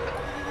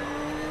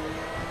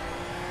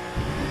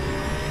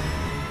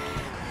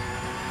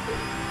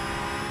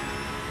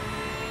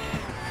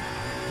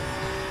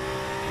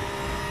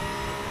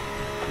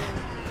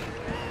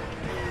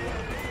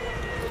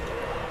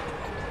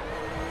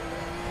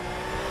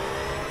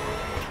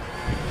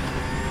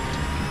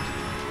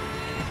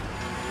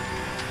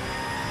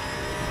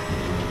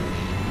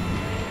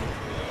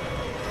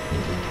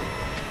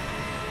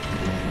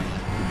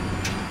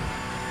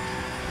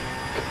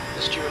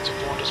 The stewards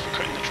have warned us for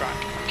cutting the track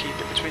and keep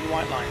it between the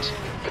white lines.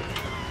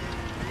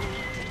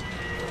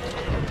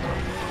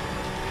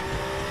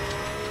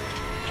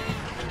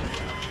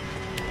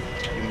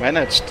 You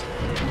managed.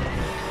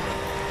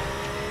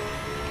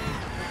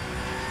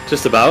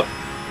 Just about.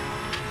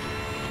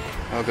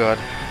 Oh god.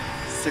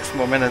 6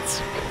 more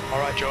minutes.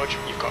 Alright George,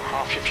 you've got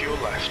half your fuel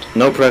left.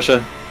 No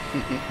pressure.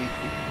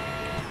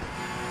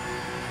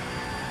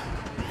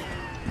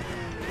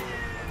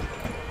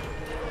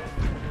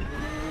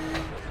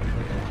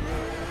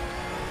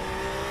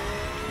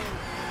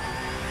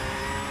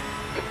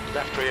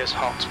 Left rear's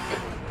hot.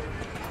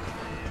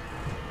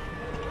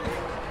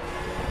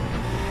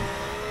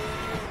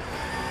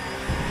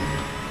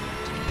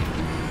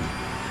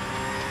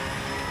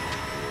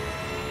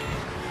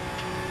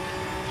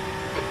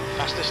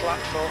 Fastest lap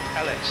for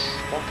Ellis,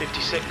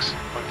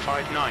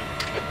 156.59.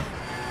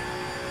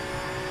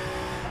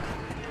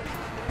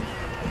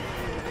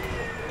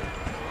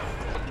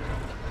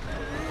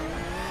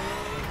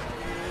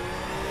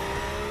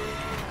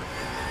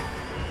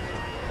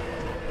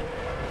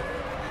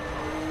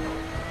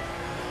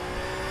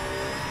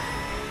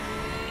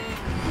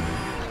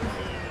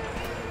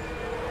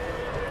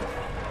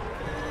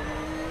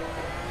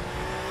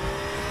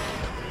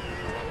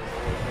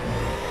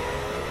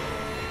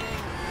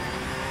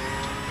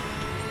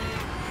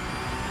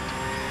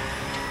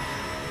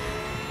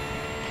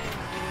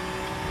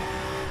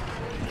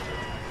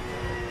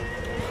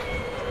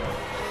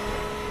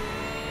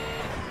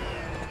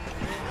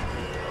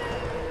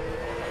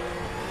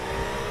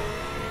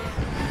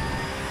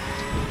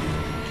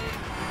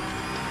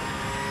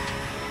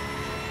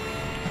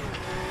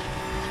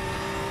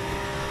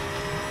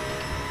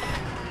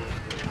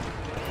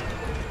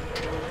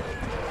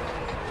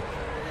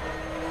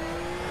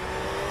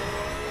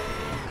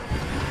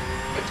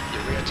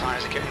 The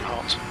tyres are getting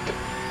hot.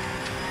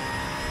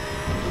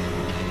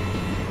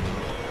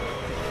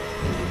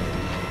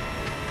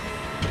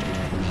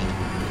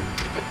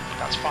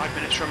 That's 5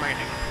 minutes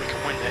remaining. We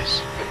can win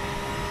this.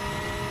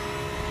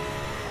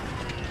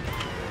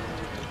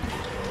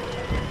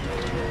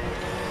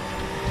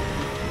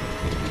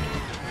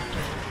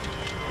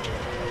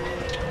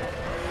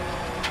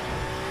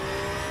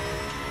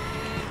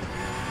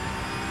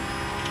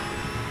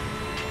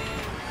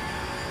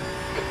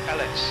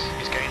 Ellis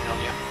is gaining on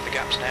you. The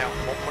gap's now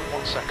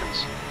 1.1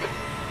 seconds.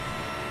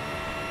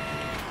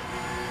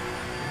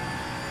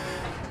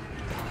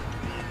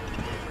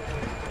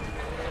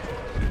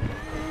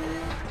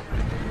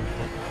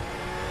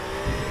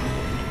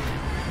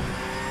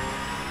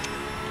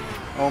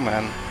 Oh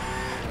man.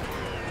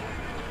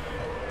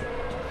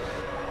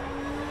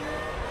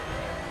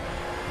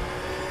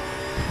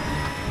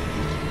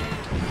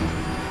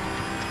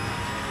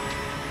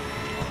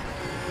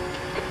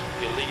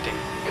 You're leading.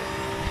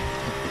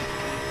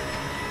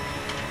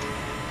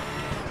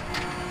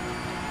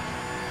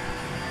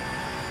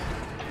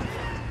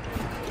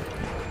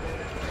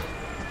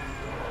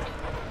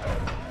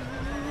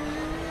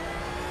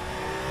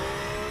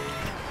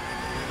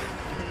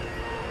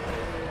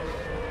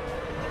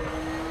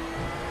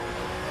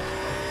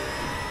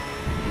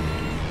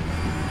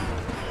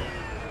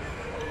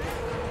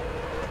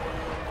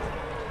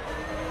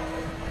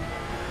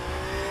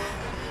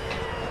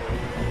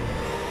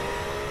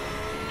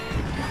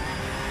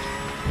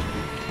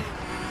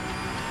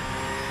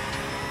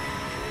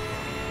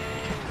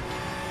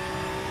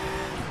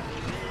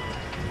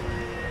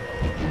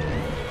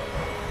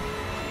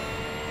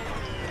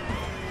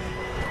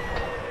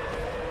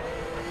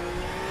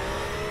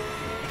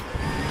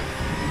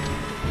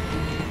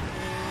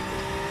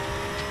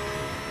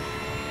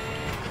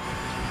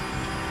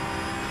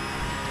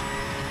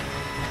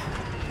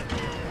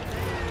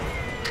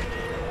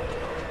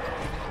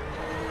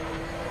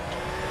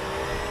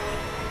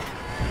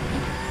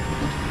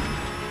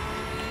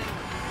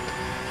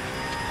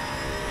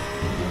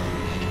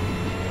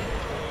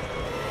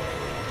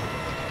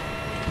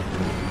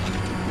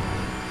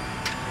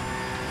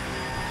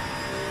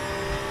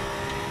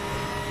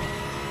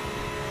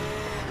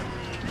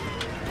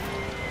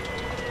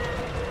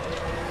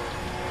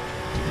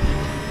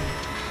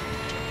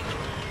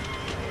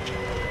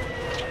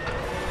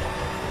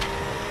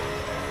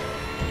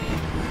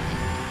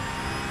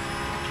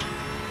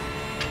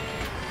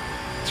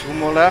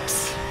 more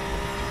laps,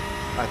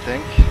 I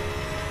think.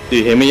 Do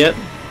you hear me yet?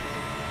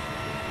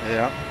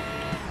 Yeah.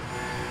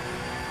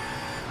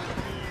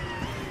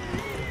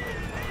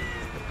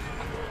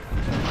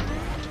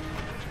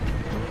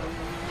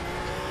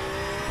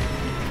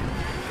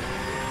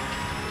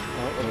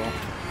 Uh-oh.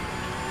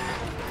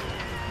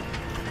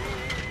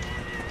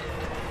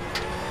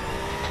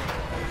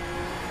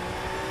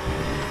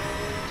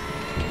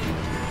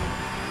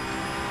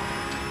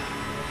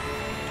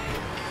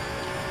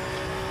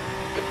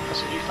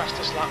 That's a new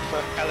fastest lap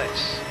for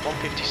Ellis,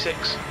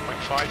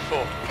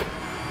 156.54.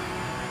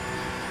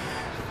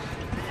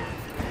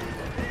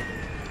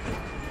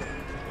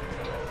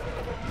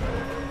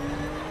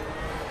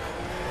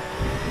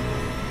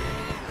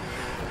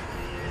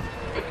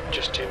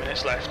 Just 2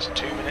 minutes left,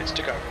 2 minutes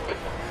to go.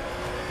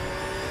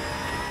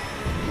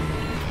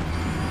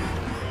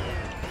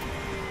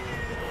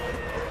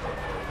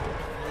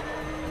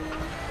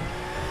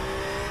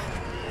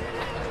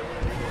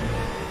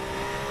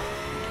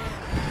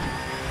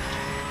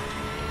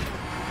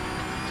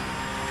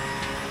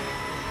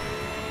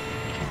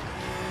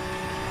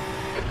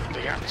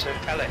 The gap to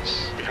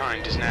Ellis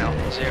behind is now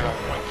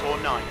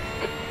 0.49.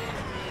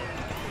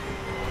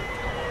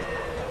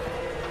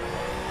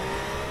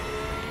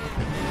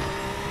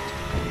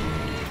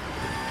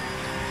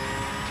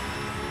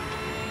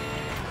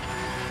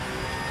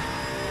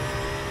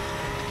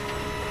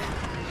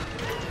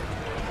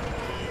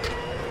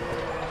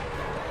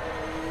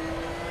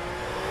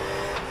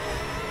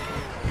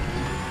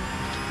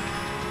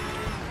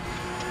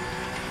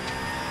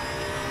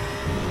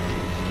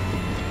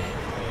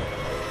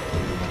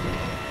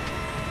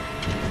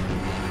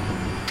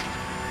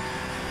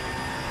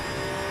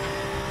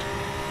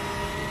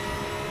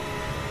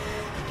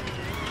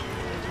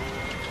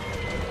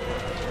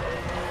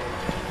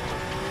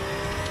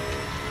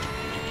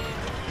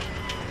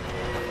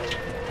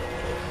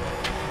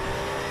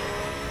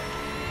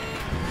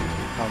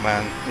 Oh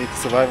man, need to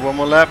survive one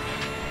more lap.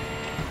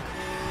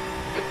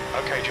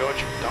 Okay,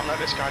 George, don't let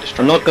this guy distract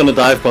I'm not you. gonna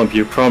dive bump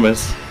you,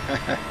 promise.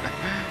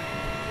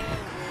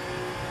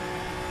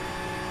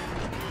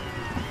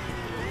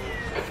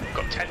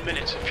 Got 10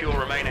 minutes of fuel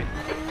remaining.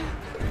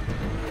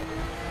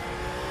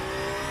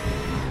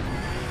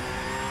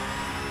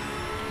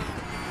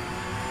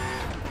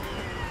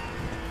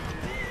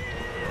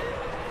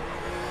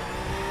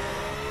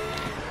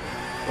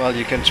 Well,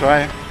 you can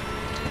try.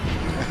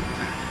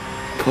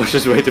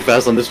 Porsche's way too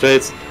fast on the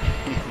straights.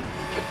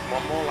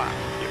 One more lap,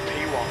 you're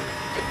P1.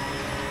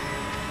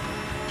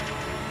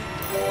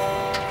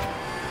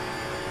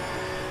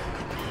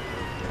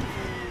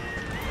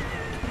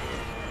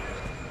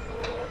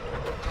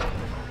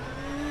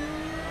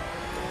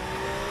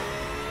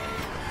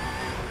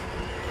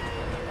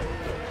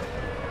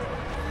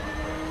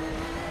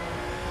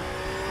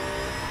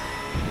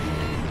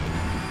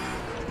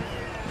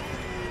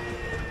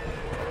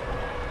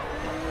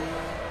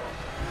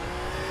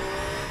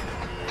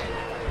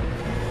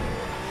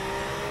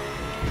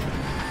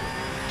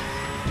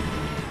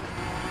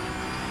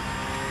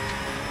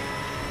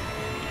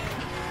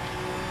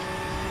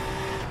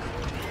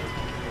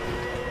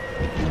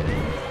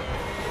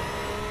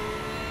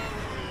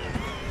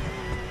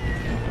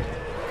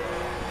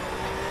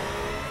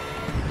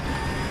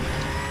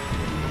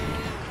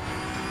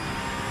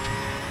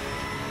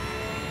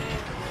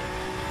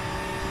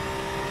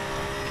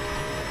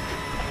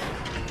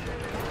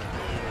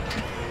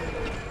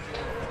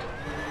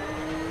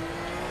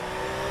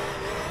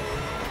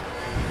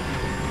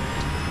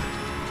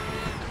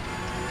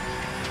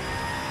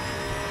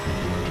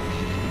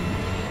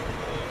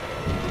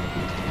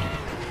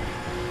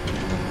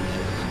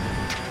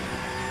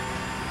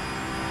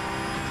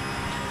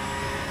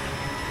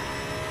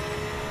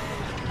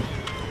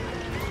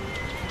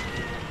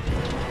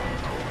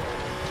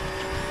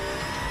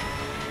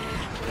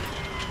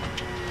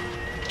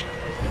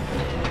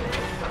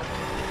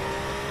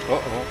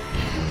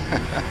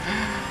 Uh-oh.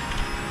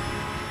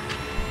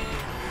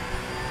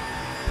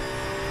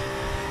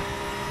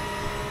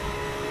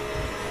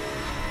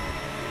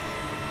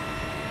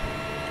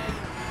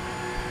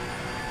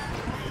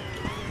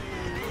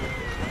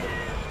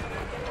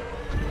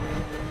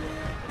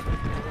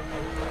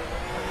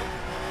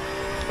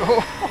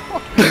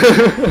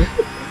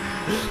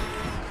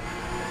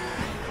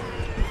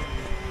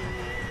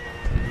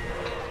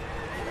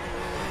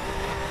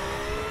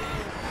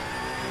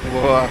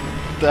 Whoa,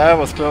 that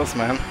was close,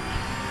 man.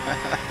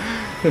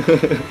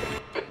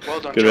 Well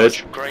done, Good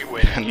George. race. Great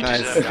win. You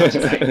Nice. deserve that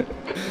today.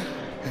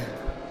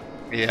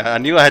 Yeah, I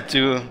knew I had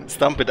to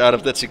stump it out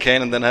of that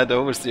chicane and then I had to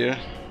oversteer.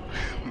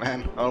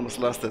 Man, I almost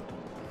lost it.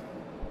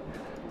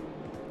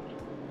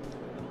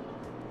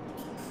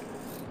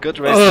 Good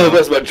race. Oh, though.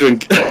 where's my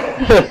drink?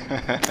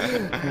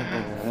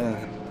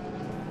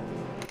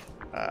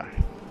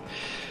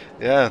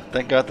 Yeah,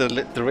 thank God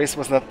the race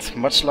was not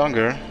much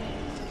longer.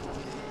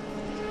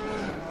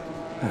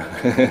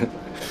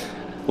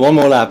 One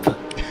more lap.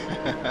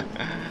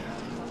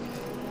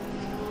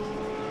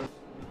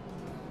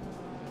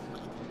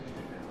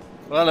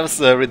 Well, that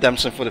was a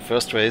redemption for the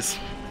first race.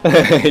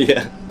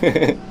 Yeah.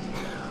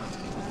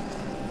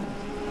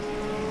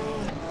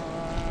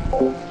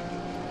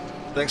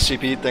 Thanks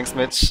GP, thanks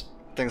Mitch,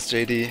 thanks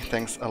JD,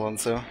 thanks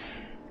Alonso.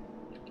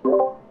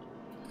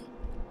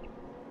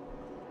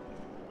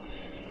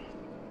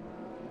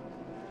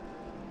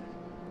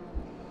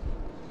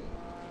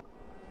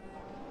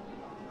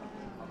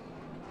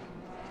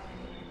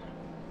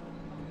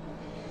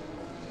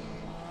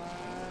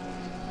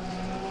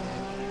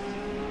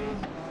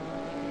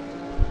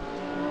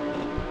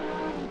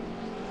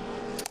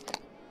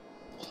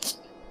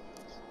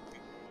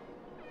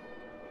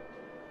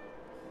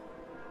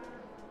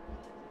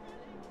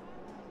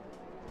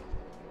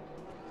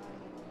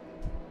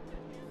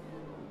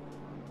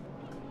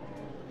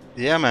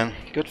 Yeah man,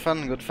 good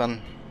fun, good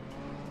fun.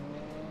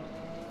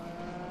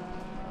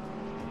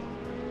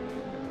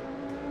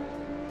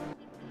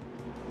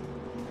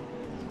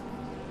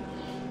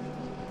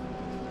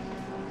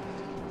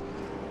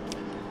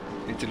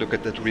 Need to look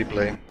at that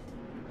replay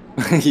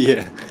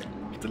Yeah.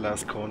 of the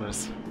last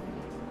corners.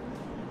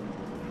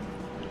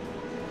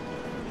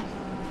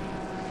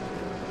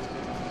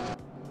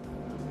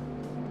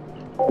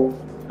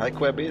 Hi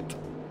Quabit.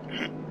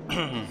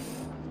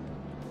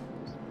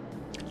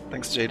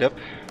 Thanks JDub.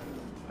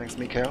 Thanks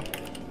Mikael.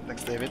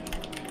 Thanks David.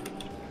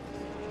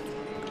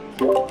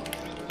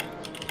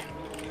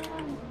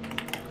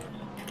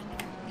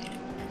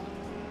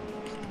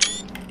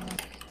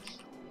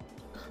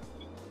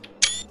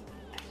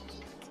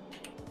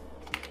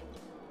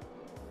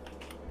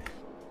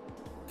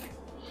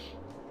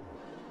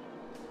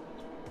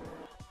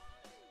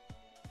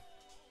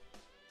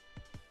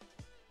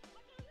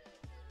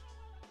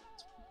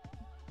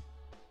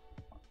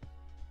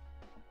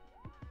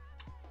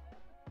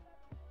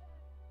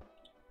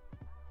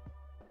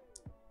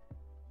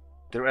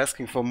 They're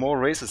asking for more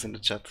races in the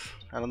chat.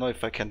 I don't know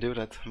if I can do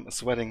that. I'm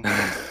sweating.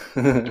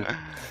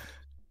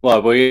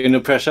 What, were you under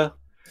pressure?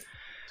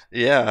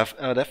 Yeah,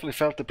 I definitely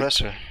felt the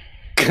pressure.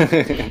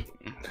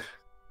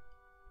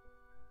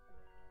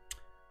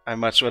 I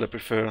much rather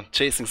prefer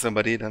chasing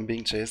somebody than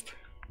being chased.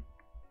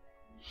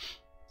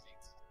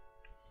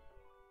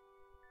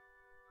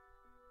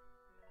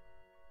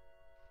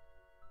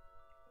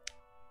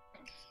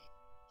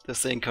 They're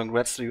saying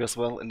congrats to you as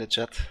well in the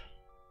chat.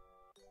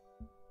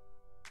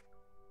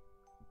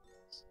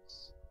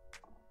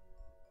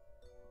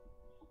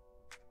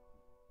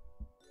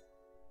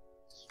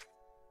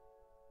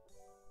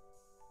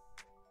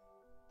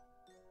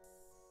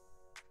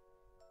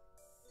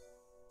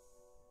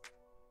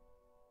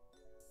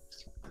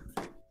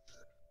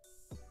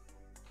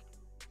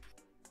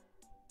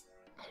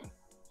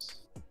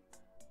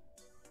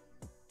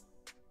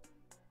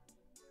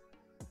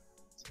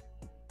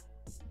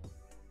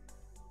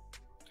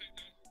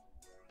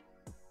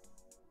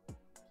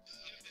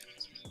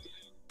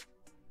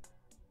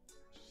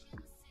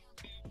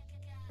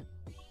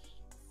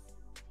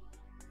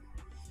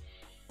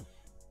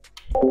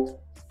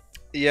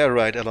 Yeah,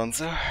 right,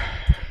 Alonso.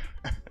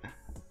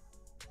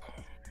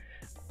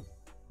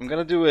 I'm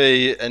gonna do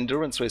a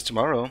endurance race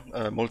tomorrow,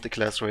 a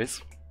multi-class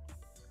race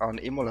on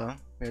Imola.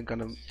 We're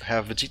gonna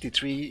have a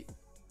GT3,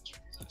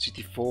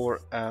 GT4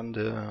 and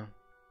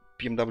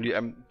BMW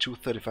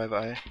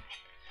M235i.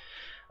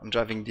 I'm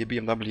driving the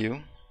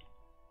BMW.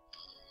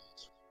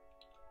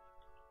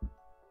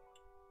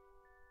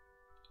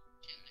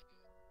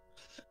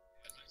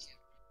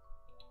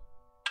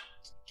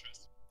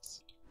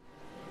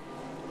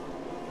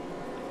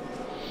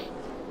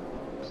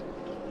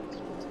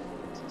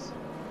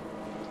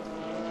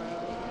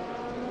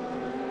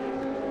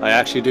 Are you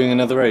actually doing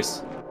another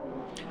race?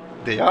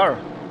 They are.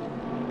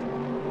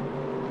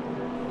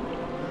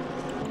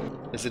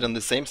 Is it on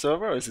the same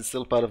server, or is it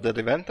still part of that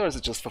event, or is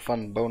it just for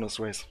fun bonus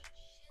race?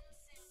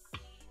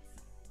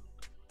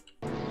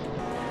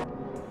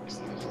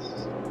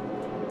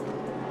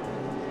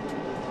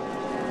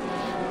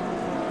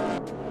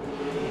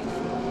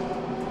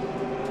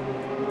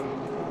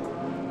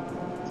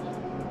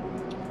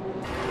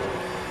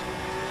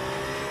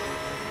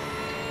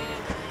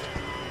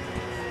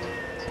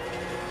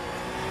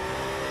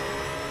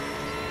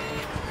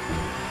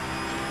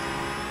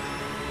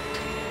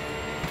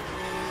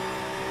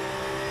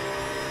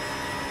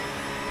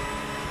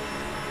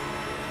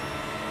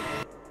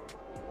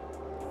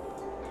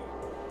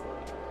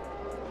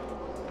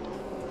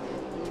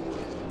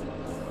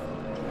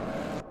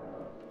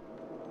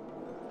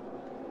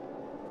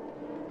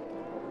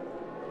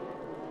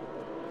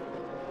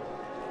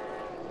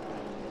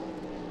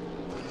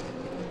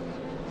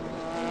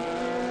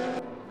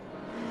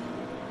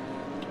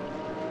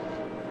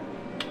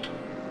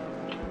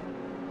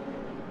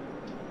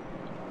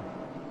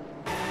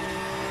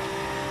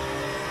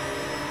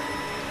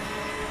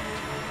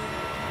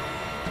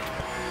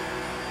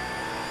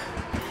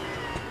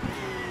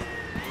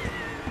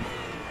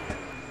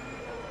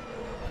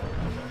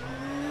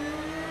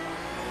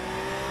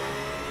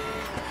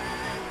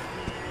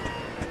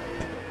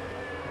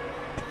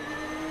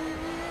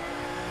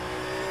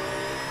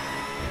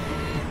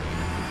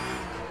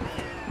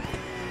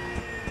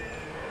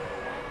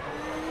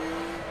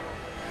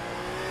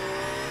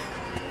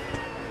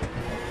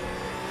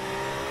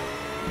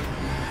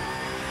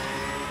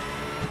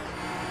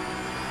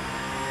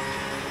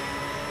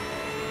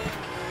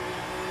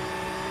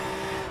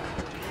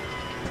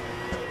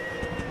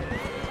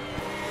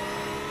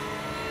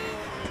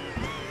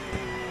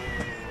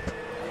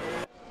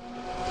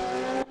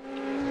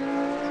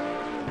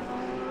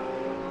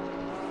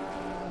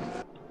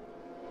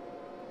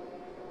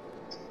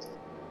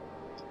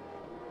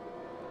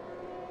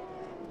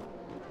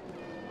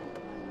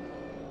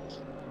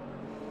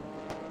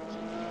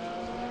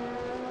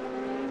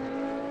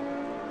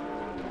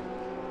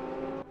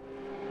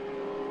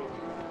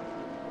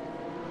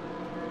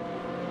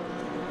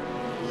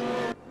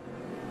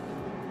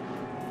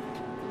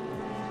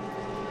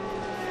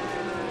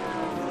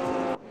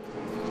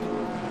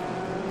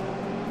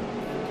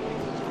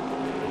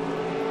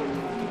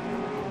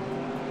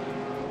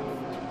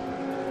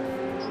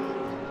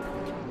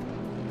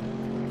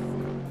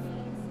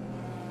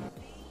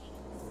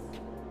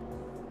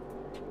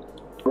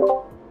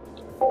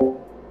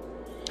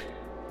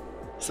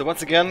 So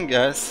once again,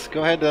 guys,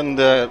 go ahead and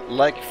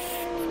like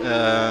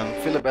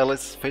Philip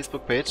Ellis'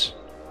 Facebook page.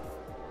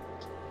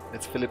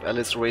 It's Philip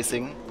Ellis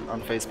Racing on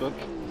Facebook.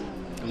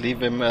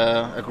 Leave him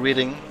a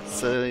greeting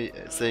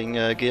saying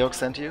Georg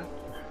sent you.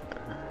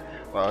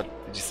 Wow,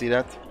 did you see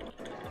that?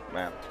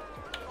 Man.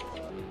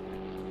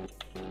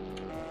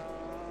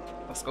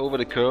 I was over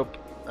the curb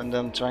and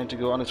then trying to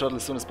go on the throttle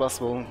as soon as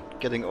possible,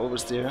 getting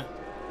oversteer.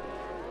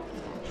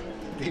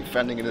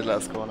 Defending in the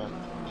last corner.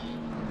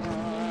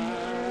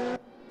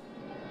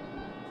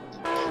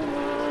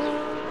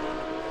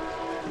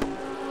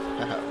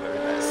 Very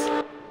nice.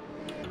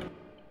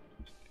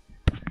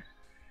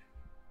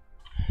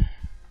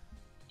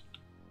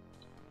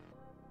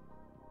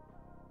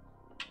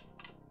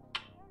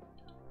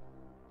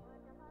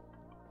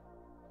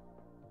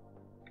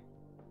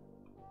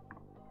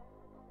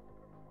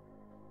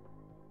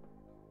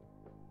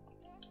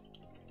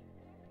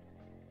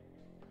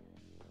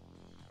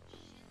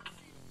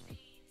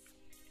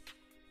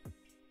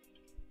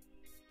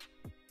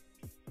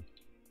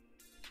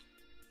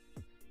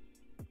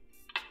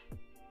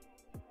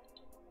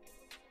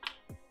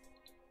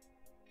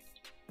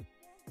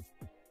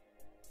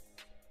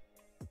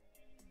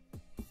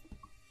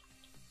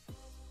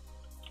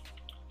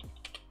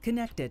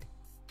 Connected.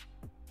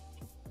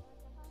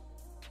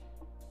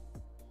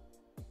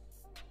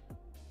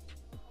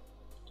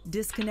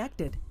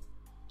 Disconnected.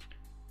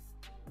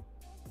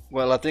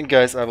 Well, I think,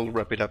 guys, I will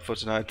wrap it up for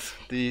tonight.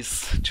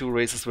 These two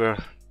races were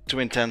too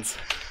intense.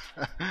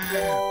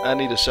 I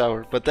need a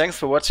shower. But thanks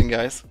for watching,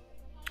 guys.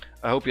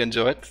 I hope you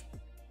enjoyed.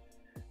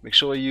 Make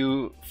sure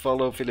you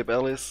follow Philip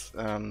Ellis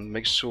and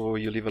make sure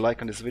you leave a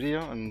like on this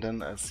video, and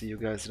then I'll see you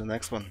guys in the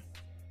next one.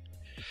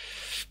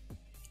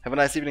 Have a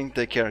nice evening.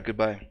 Take care.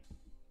 Goodbye.